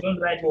end the session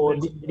for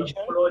this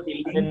edition.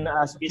 And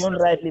as John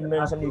rightly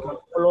mentioned, you can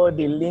follow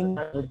the link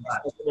and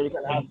so you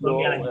can have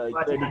your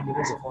credit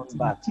microphone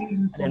back.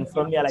 And then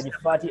from here, like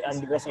Fatih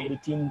and the rest of the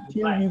team,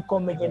 till we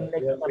come again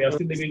next time. We are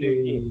still leaving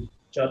the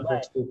chat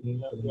box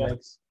open for the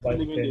next 5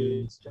 to 10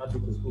 minutes.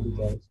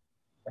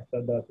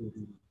 After that, we'll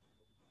be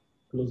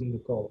closing the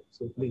call.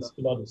 So please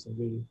fill out the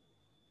survey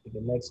in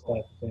the next 5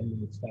 to 10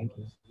 minutes. Thank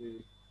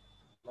you.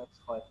 Next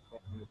 5 to 10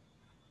 minutes.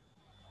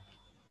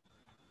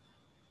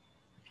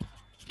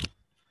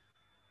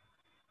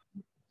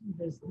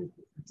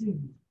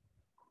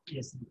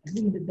 Yes, I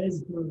think the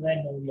best problem right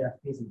now we are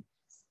facing.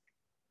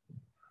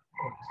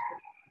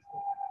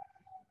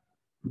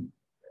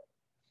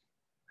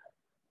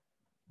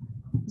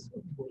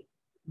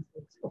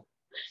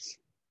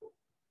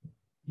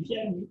 You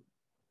hear me?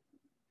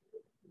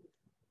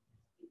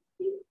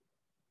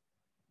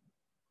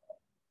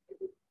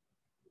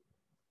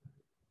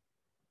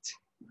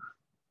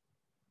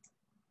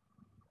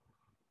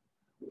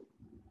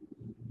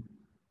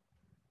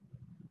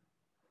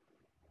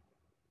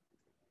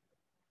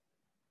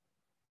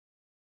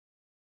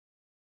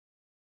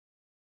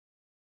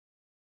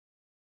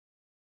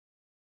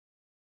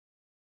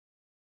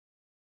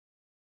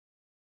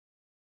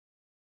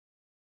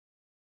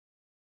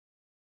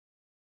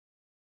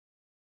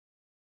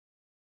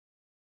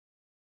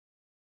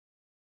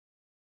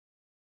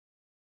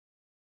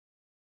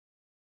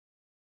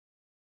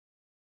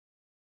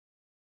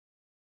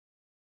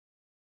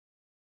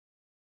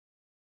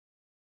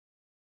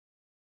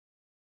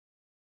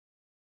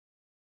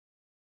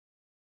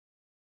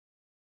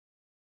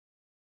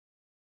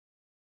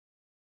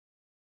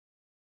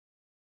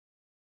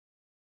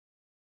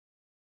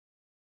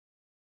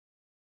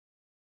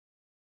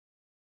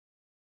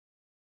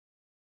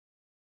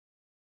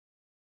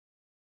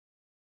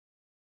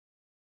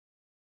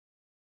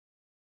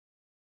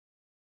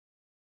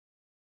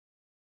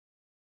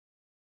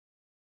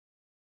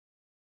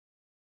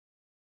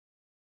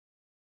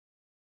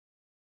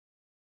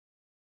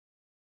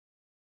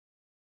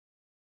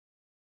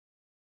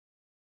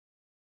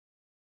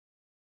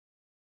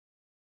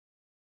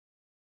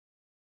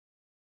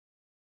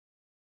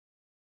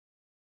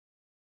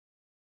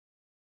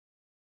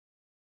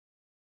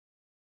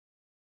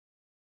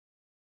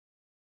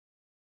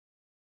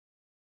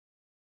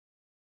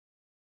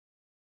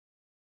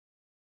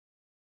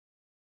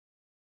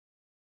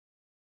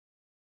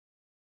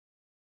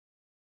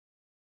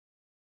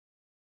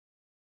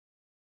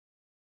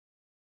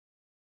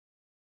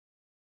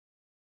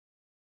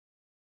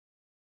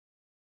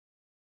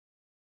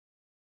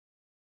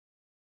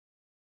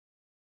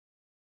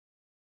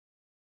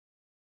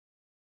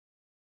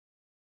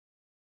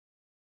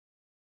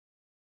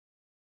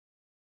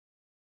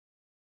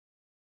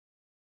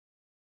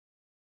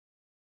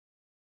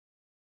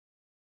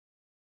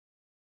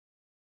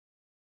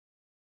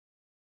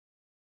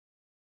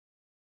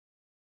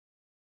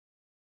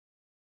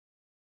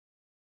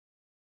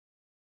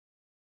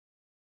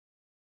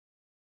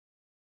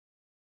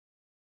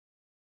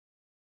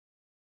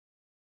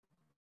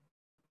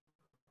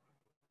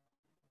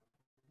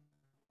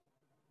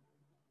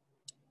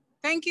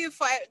 Thank you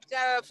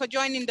for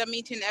joining the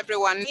meeting,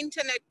 everyone.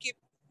 Internet keep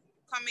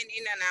coming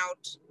in and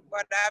out,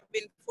 but I've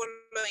been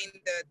following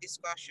the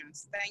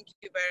discussions. Thank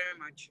you very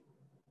much.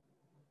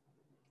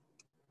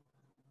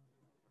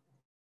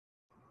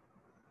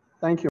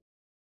 Thank you.